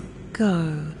learn.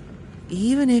 Go.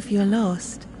 Even if you're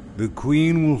lost. The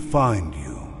Queen will find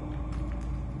you.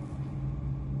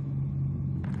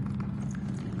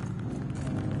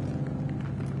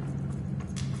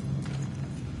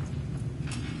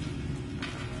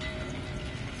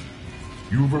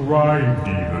 You've arrived,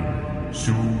 Even.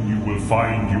 Soon you will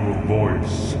find your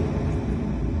voice.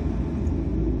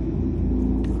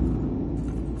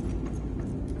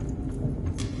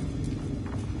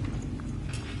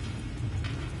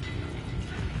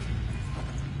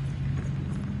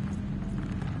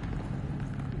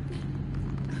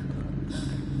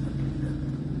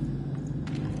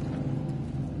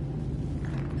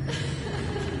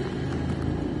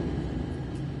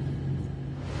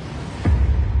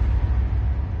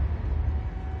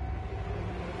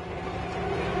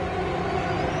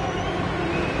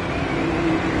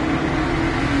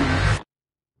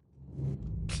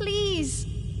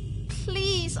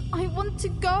 Please, I want to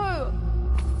go.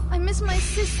 I miss my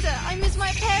sister. I miss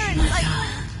my parents.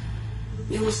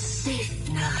 You're safe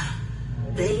now.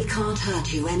 They can't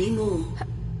hurt you anymore.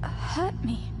 Hurt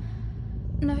me?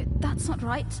 No, that's not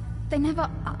right. They never...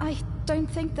 I don't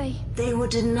think they... They were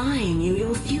denying you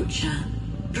your future,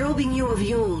 robbing you of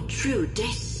your true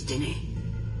destiny.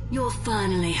 You're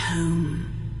finally home.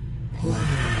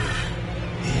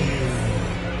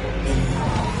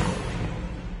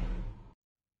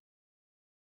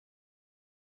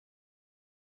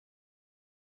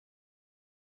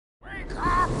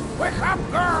 Wake up,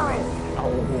 girl!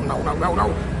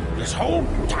 No. This whole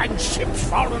time ship's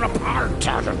falling apart.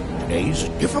 Today's a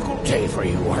difficult day for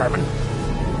you, Herman.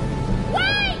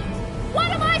 Wait! What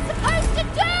am I supposed to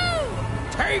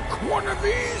do? Take one of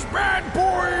these bad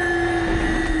boys!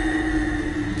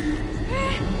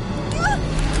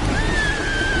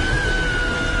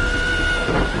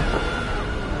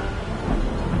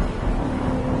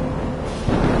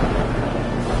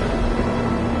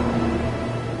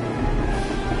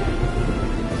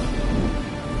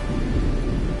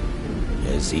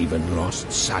 Has even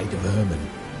lost sight of Herman.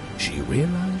 She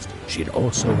realized she'd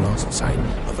also lost sight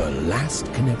of her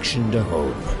last connection to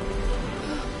home.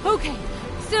 Okay,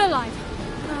 still alive.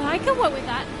 I can work with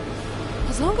that.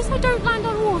 As long as I don't land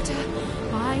on water,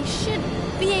 I should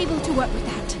be able to work with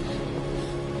that.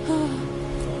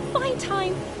 Find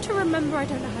time to remember I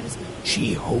don't know how to swim.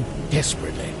 She hoped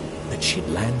desperately that she'd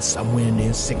land somewhere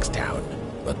near Sixtown,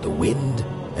 but the wind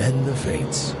and the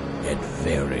fates had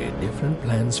very different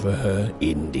plans for her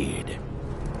indeed.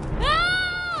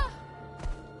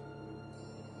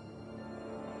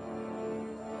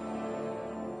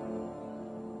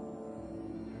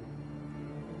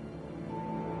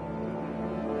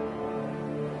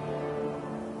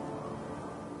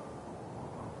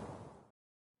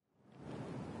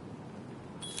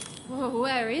 Whoa,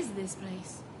 where is this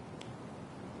place?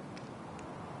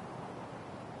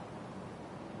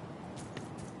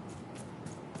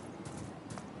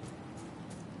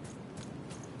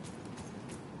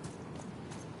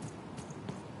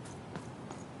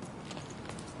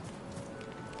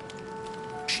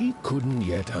 She couldn't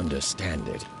yet understand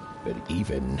it, but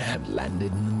Even had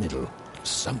landed in the middle.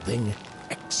 Something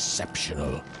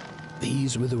exceptional.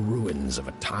 These were the ruins of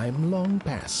a time long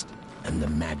past, and the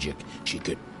magic she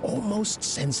could almost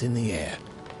sense in the air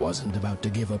wasn't about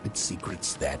to give up its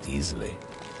secrets that easily.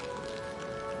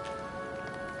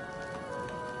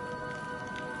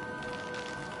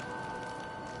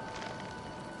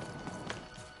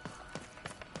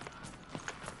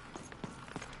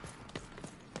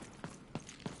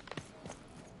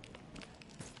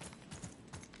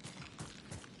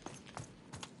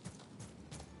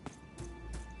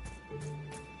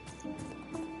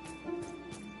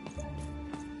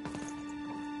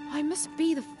 I must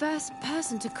be the first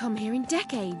person to come here in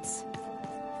decades.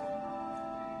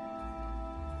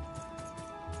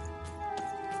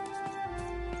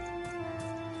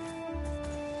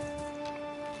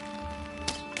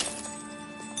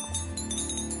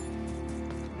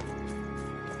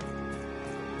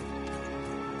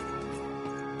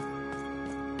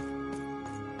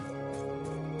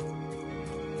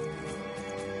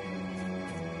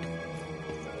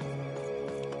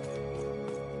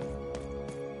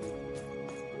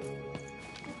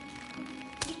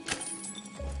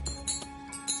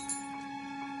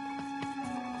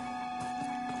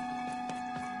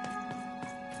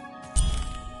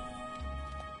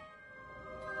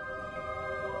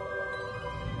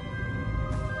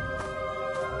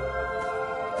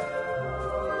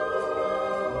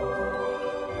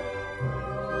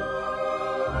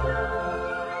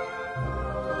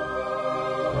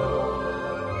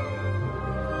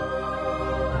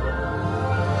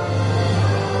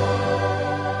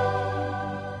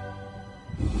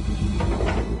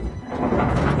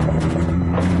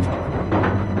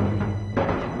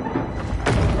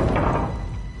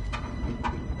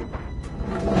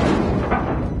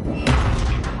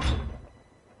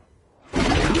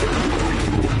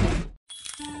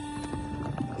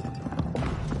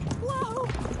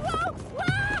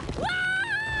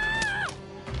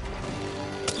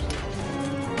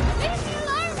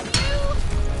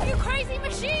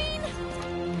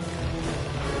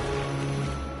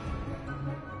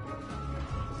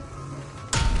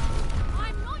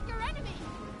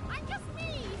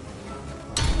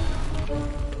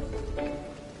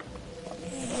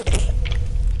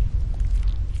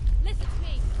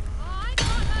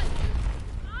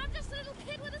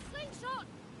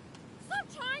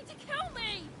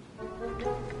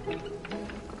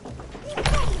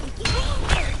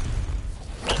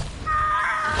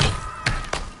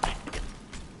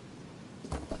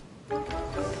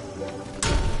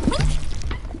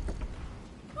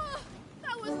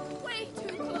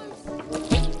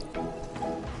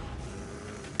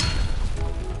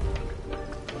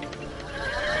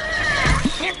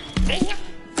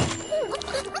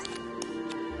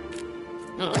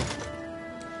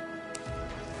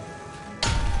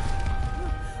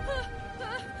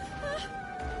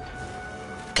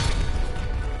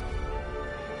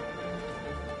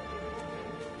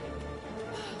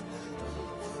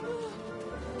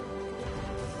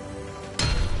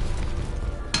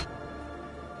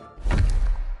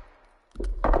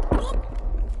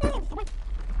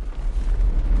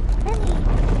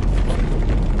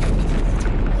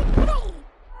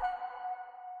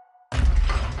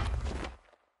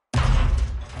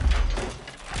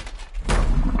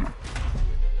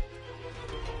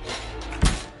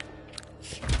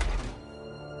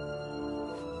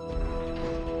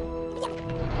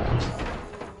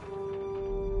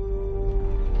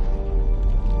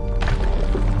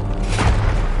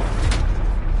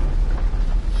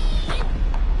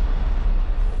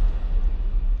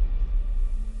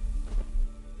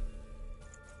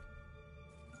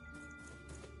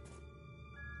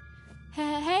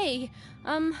 Hey,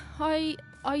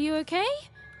 are you okay?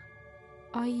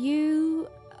 Are you,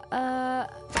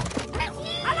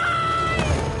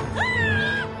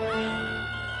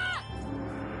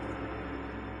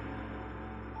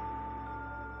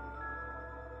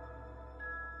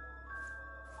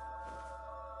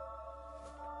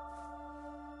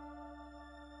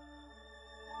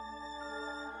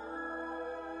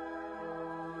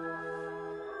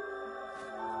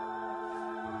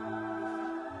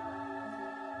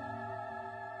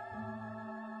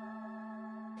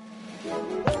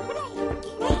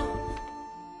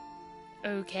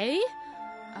 okay.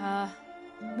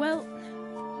 Well,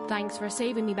 thanks for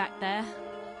saving me back there.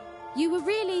 You were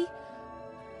really,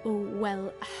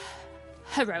 well,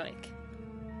 heroic.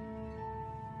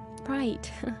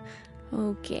 Right.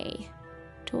 Okay.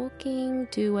 Talking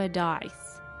to a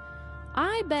dice.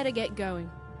 I better get going.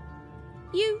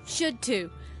 You should too.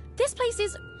 This place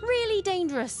is really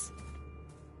dangerous.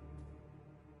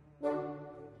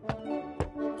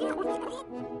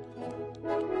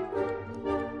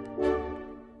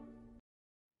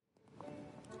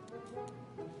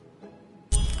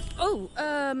 Oh,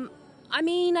 I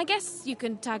mean, I guess you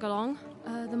can tag along.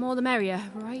 The more the merrier,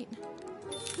 right?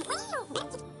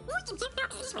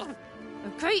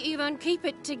 Okay, Ethan, keep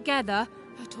it together.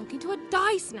 You're talking to a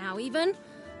dice now, Ethan.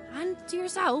 And to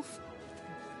yourself.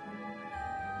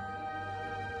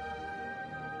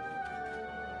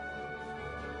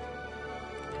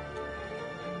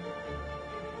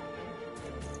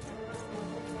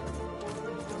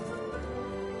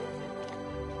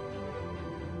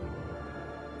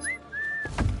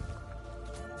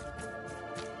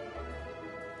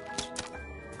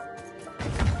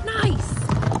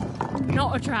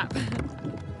 not a trap.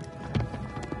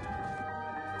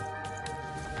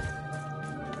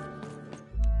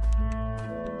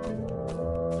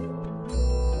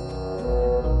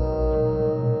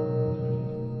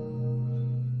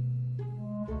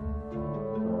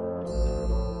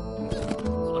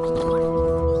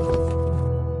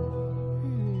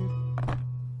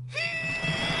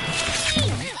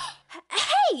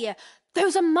 Hey!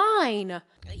 Those are mine!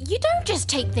 You don't just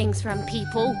take things from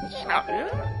people.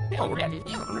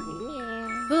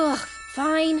 Ugh,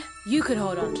 fine. You could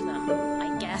hold on to them,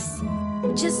 I guess.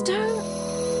 Just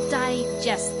don't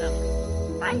digest them.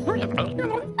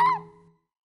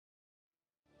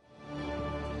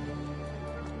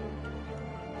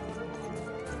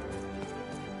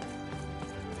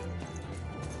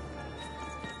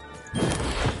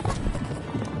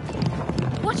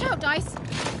 Watch out, Dice! I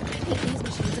think these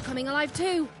machines are coming alive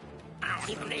too.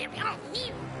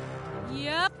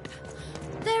 Yep.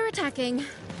 They're attacking.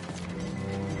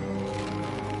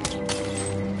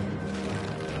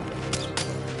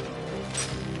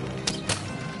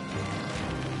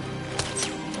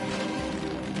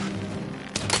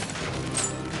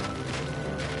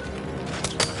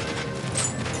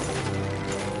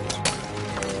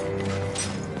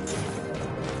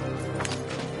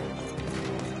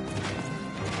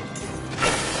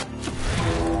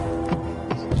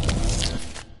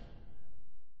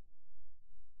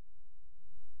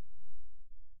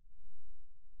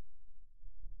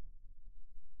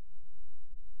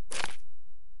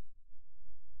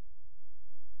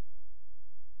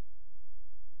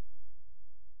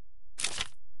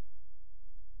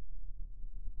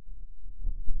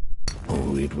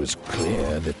 It was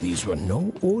clear that these were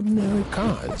no ordinary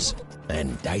cards,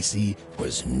 and Dicey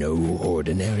was no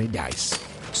ordinary dice.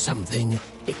 Something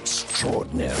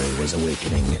extraordinary was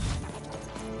awakening.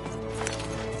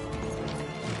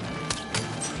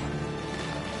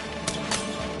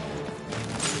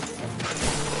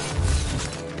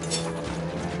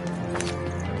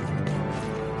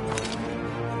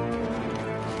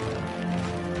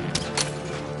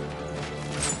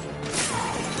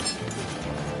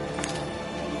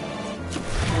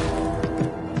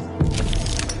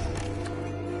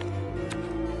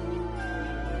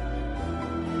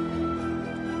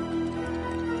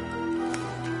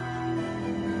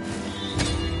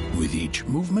 With each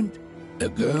movement, the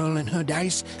girl and her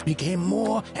dice became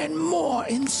more and more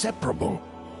inseparable.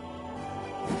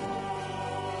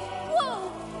 Whoa!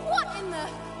 What in the...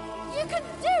 You could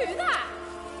do that!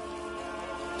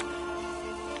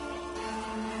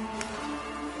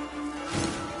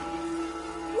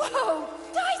 Whoa!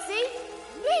 Dicey!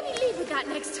 Maybe leave with that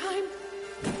next time.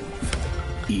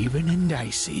 Even and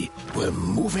Dicey were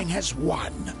moving as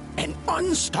one, an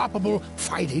unstoppable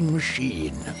fighting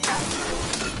machine.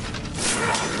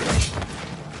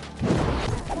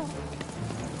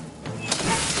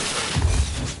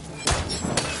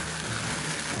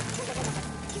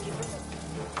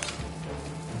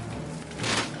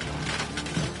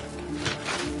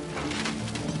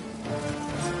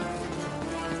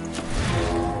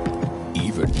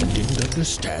 Even didn't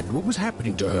understand what was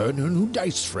happening to her and her new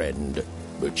dice friend.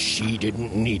 But she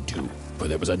didn't need to, for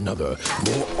there was another,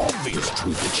 more obvious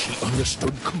truth that she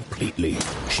understood completely.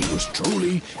 She was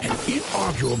truly and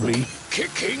inarguably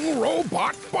kicking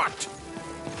robot butt.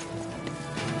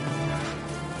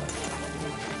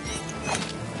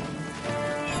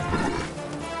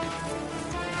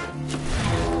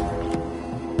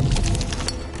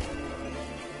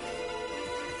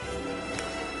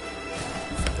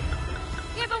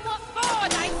 Give them what for,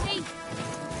 Dicey!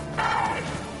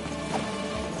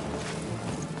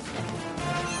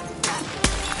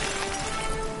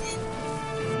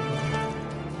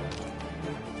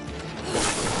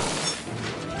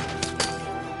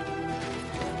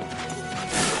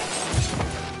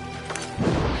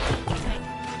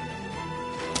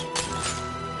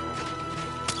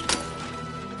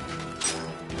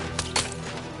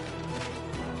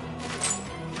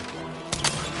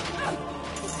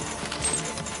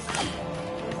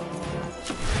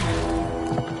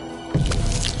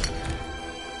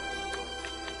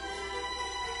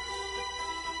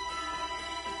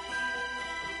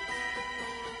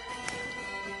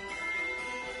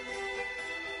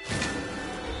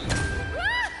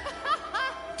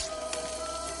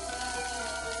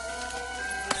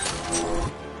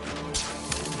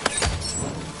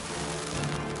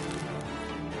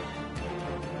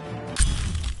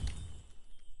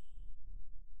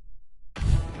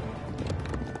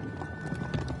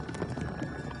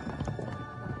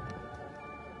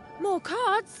 More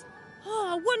cards? Oh,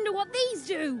 I wonder what these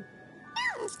do.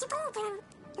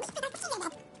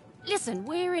 Listen,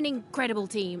 we're an incredible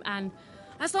team, and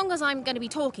As long as I'm going to be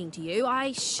talking to you,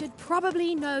 I should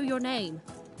probably know your name.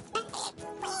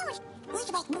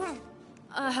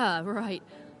 Right.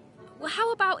 Well,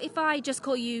 how about if I just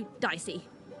call you Dicey?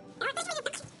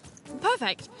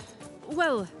 Perfect.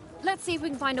 Well, let's see if we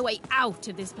can find a way out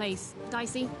of this place,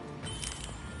 Dicey.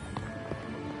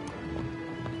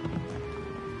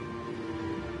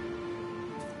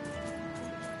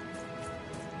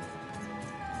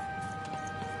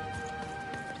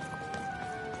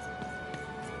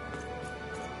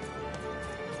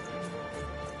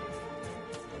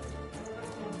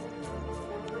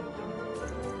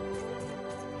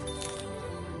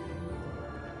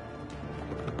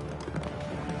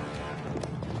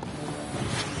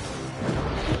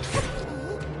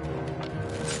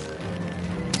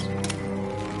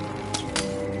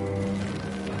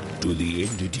 To the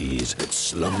entities that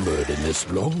slumbered in this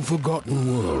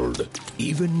long-forgotten world,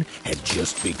 even had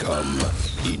just become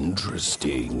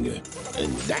interesting.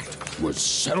 And that was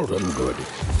seldom good.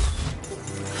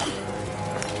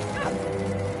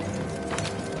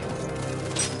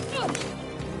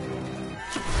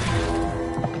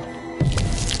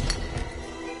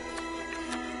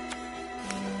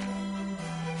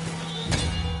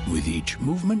 With each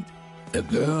movement, the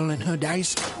girl and her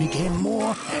dice became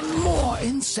more and more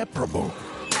inseparable.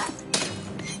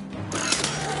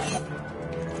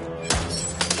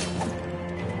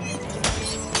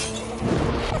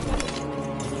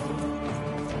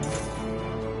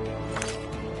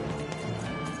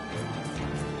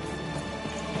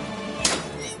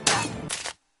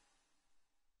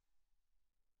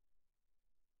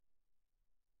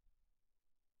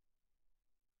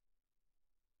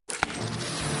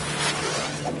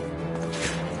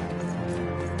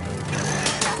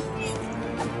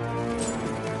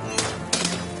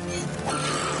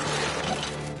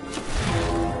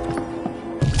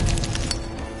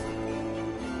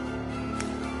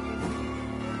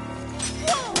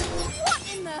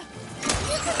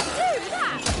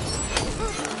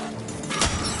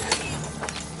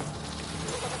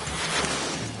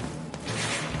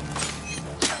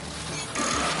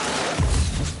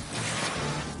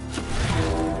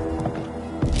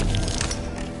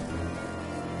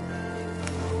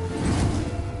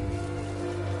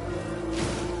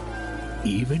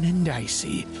 Even and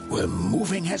Dicey were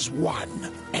moving as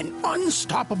one, an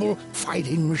unstoppable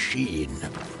fighting machine.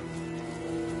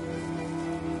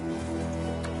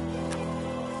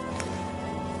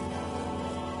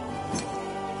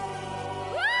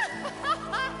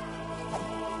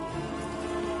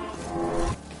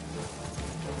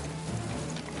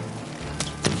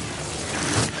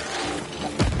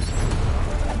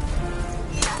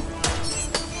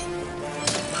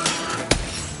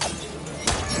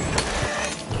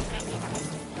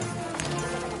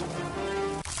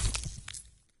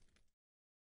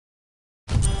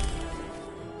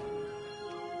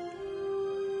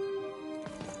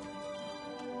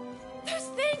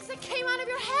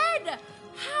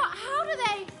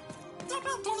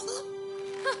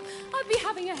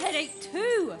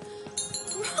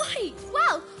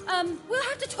 We'll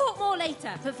have to talk more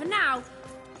later, but for now,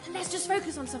 let's just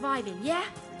focus on surviving, yeah?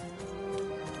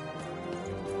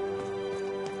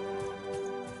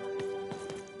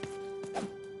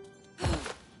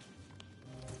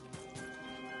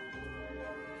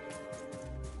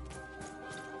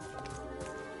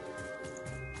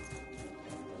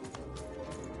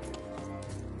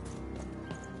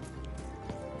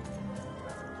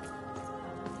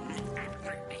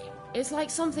 It's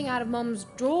like something out of Mum's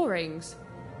drawings.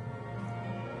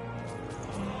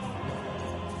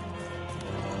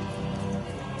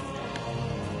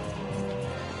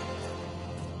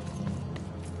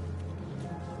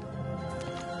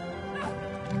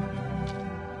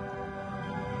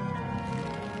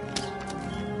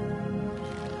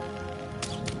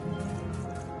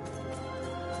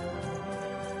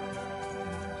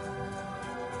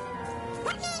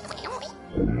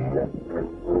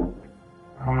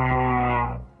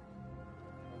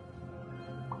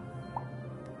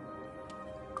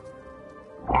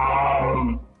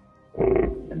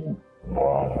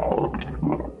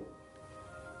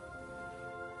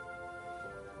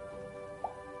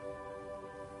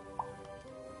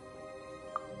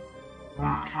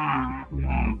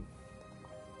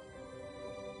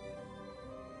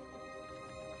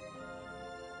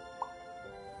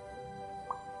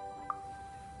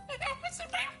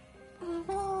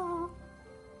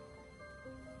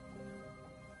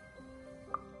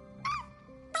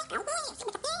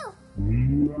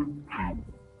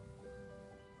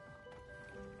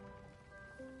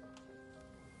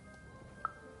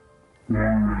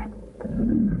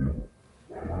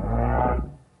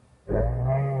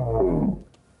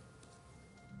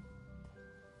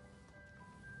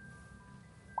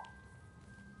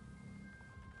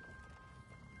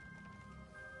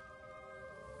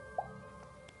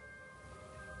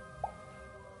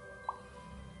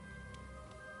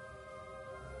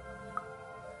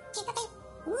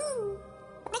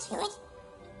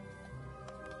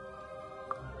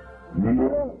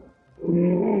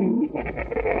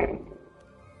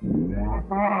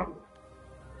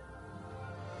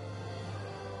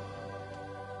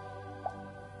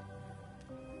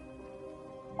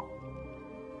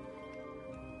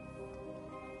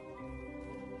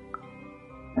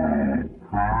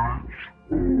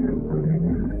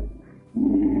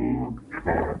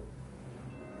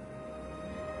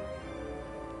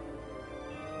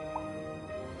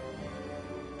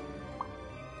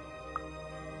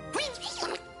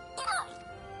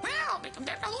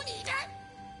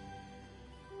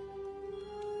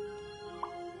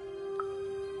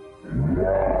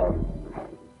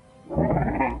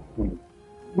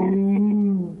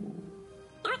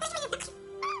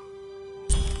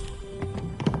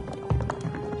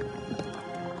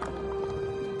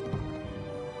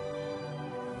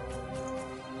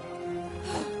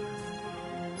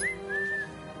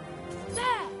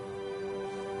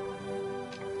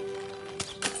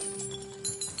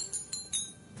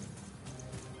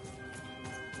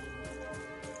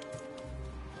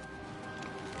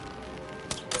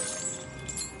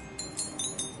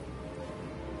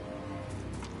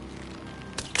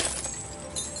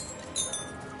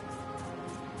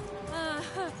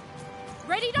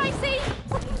 Ready, Dicey?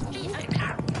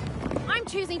 I'm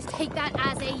choosing to take that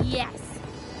as a yes.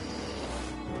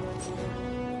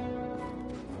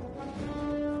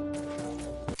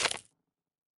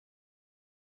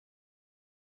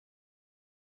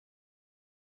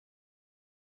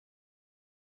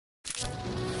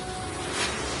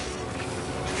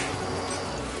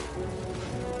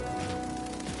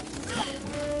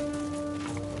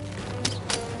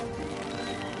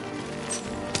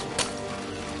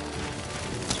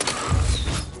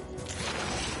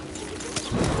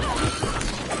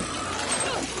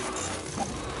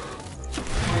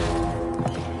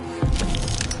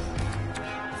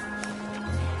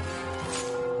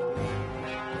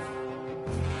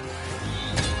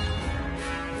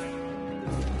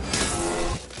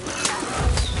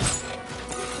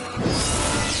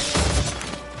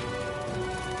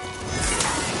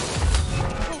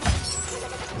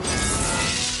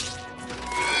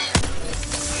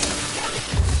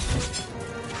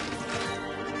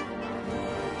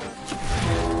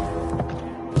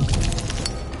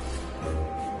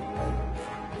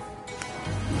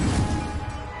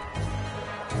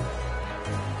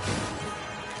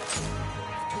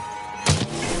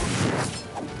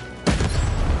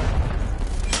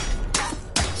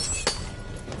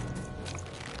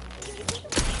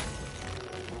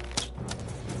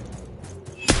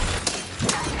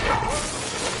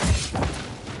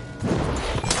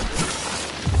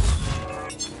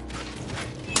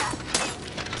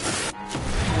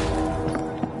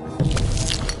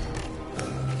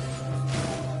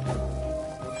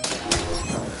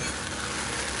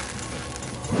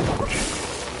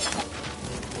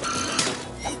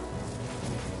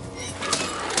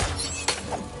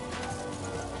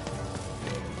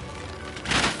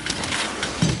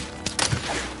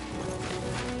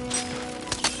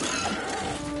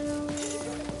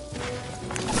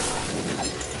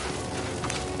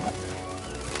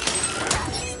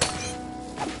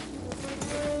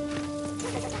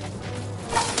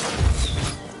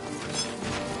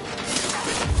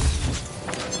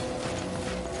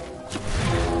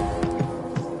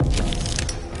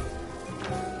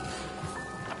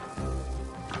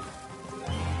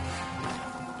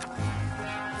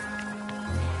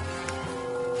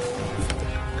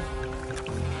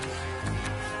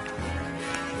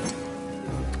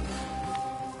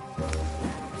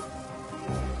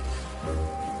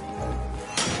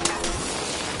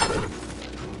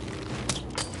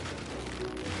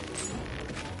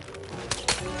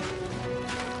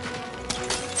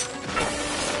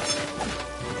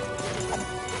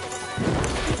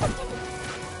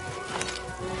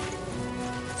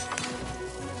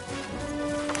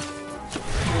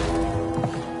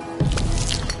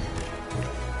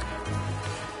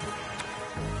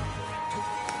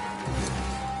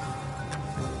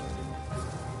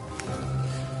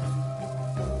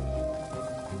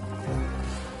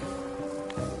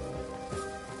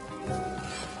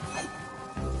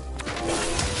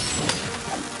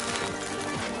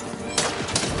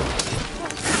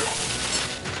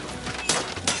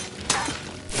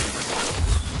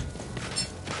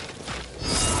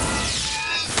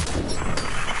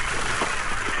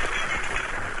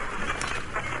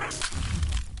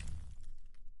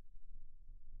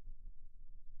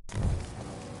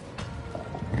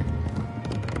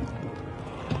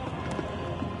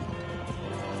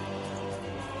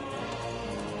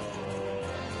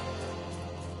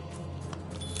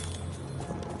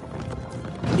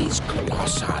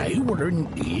 sky were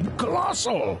indeed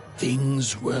colossal.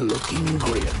 Things were looking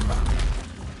grim.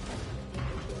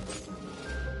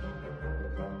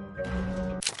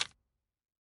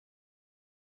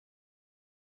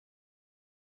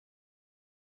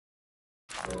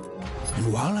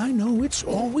 And while I know it's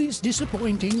always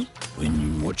disappointing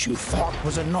when what you thought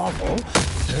was a novel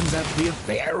turns out to be a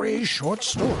very short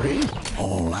story,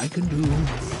 all I can do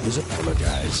is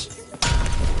apologize.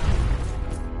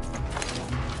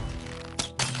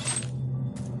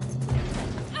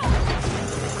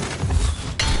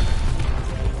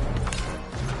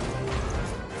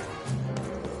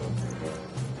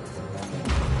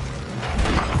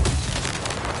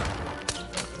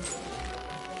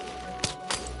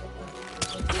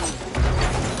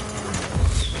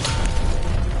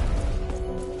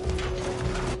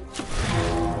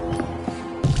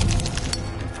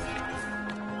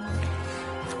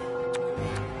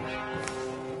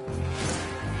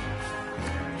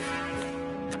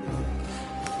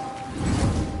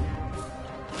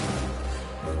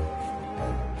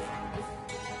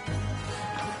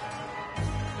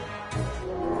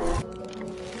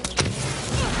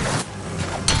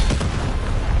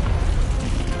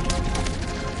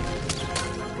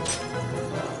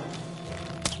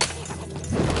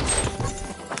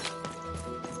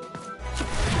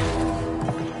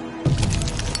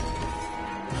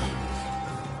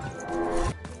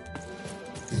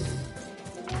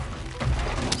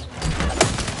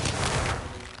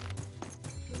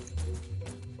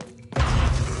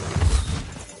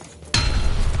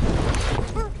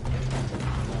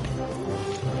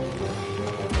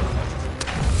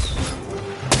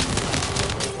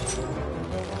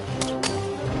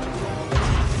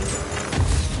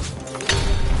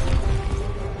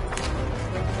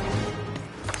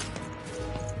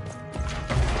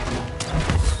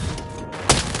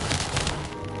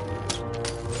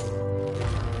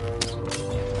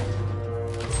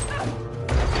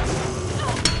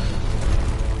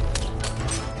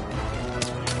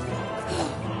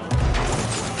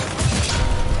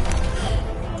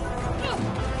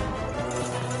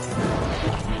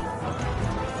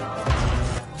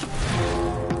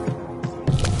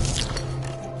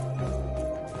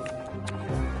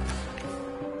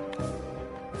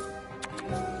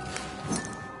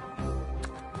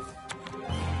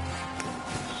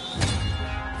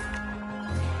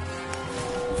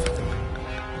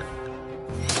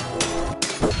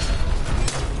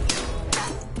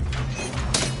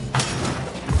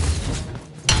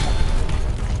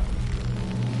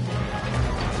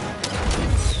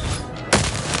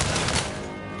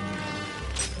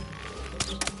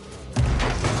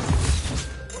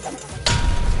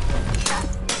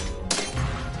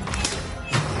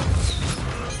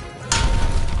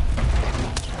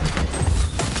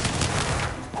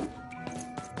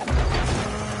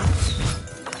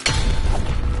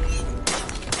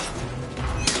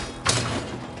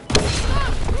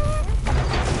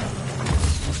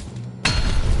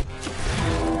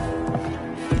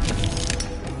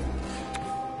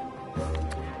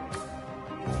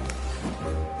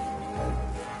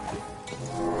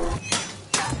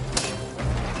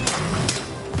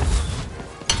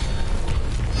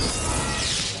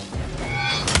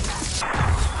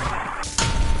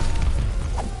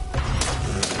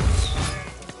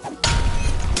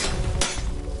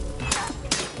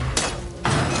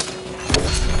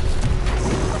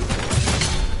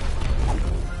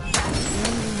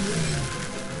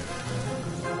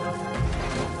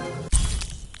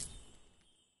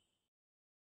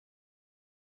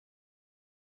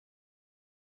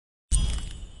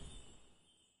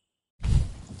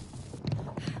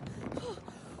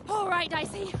 All right,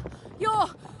 Dicey.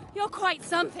 You're quite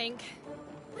something.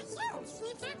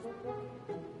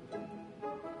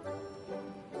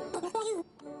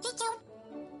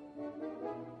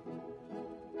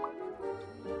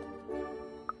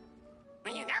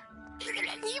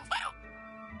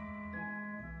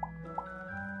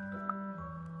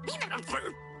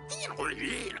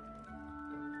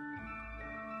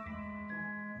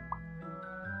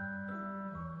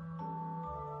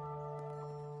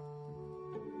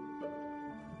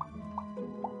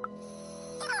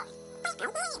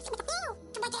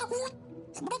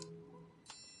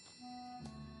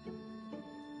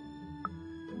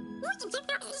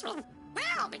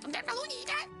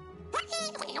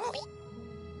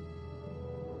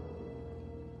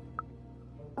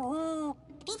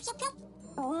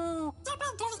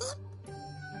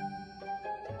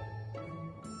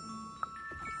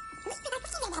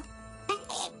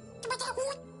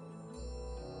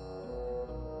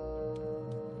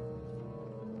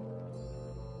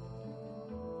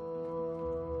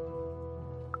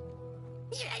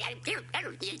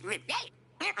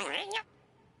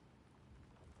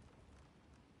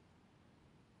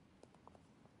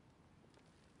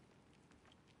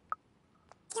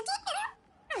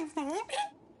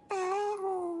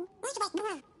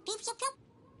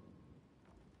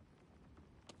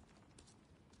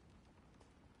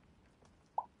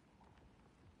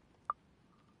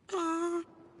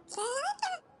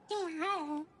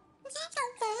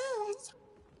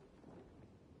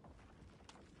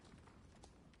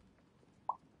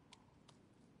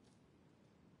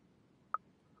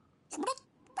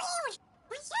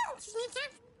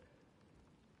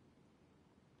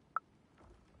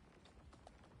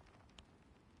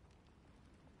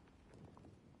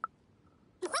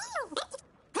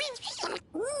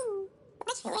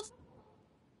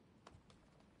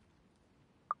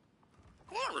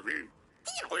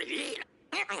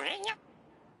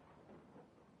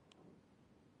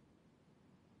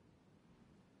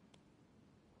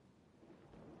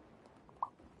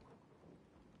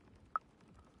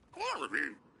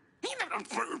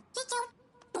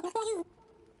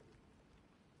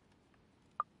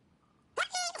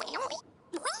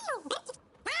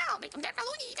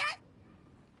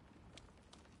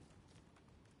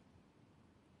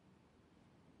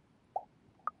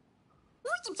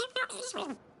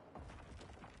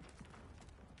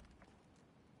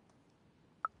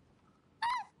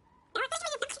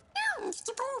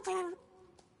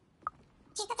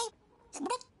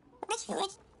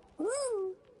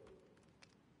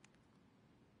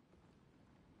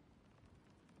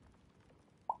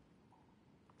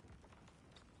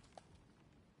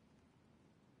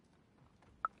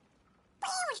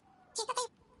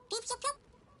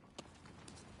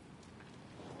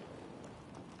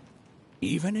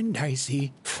 Even and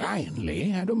Dicey finally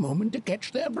had a moment to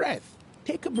catch their breath,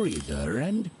 take a breather,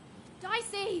 and...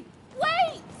 Dicey,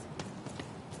 wait!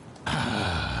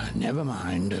 Never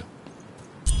mind.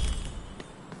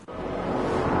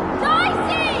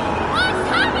 Dicey! What's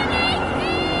happening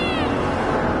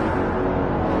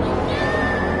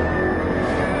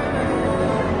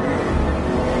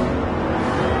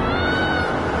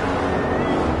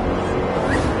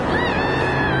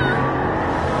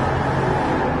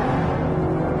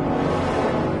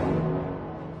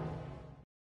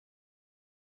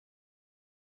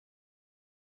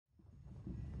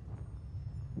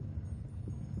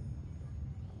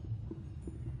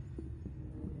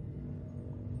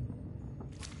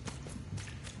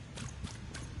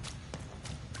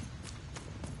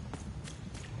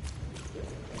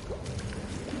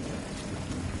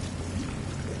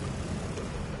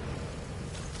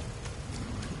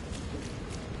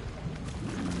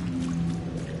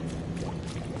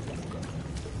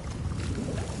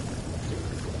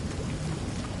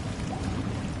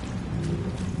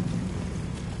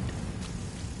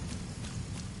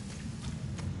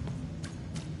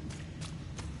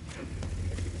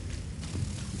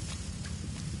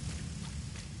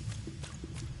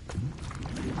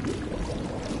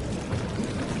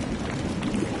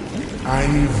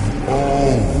I've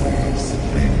always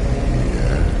been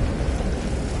here.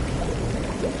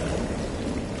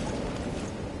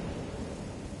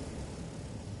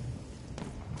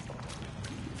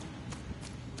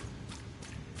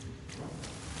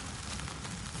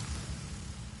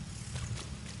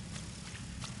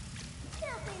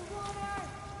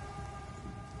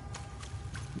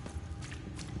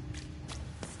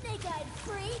 Snake-eyed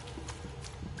freak!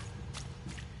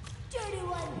 Dirty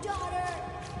one, daughter!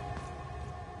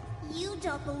 You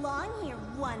don't belong here,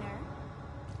 Oner.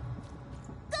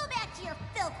 Go back to your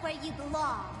filth where you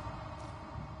belong.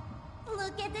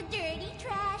 Look at the dirty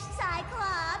trash,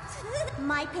 Cyclops.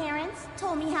 My parents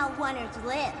told me how Oners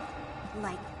live.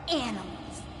 Like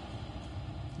animals.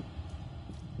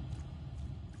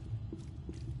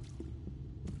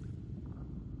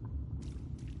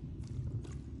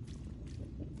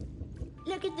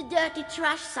 Look at the dirty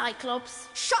trash, Cyclops.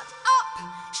 Shut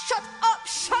up! Shut up!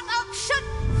 Shut up! Shut...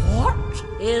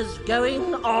 What is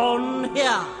going on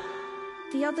here?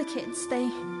 The other kids, they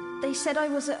said I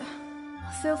was a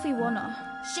filthy Oner.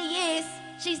 She is.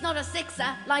 She's not a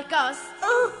sixer, like us.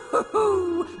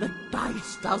 Oh, the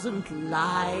dice doesn't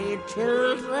lie,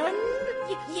 children.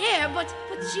 Yeah, but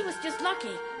she was just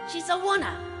lucky. She's a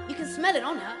Oner. You can smell it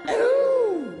on her.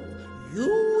 Oh,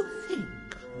 you think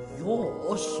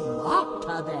you're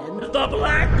smarter than the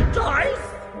black dice?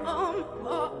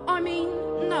 I mean,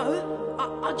 no.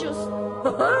 I just...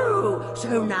 Oh,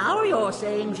 so now you're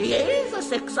saying she is a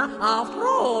sixer after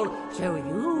all. So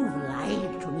you've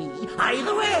lied to me.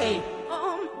 Either way.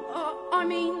 I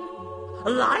mean...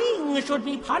 Lying should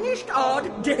be punished,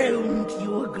 Odd. Don't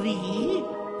you agree?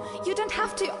 You don't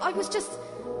have to. I was just...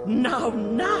 Now,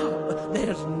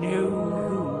 there's no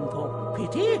room for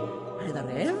pity. Either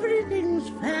everything's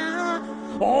fair,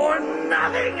 or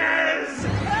nothing is!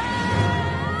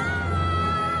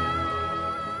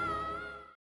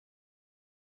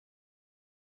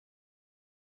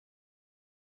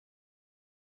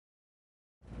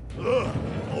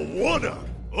 A wonder!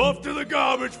 Off to the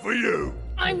garbage for you!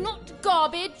 I'm not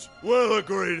garbage. We'll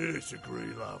agree to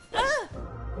disagree, love.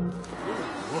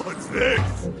 What's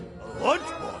this? A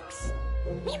lunchbox?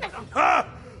 Ha!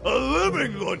 A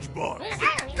living lunchbox!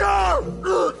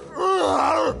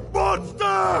 Monster!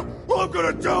 I'm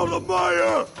gonna tell the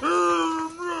mayor!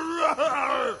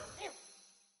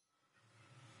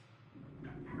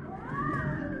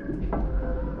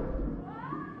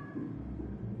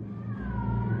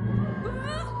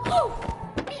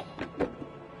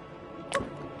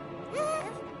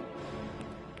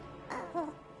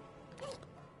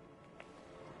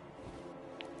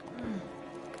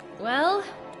 Well,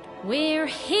 we're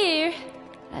here.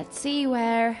 Let's see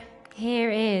where here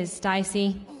is,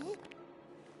 Dicey.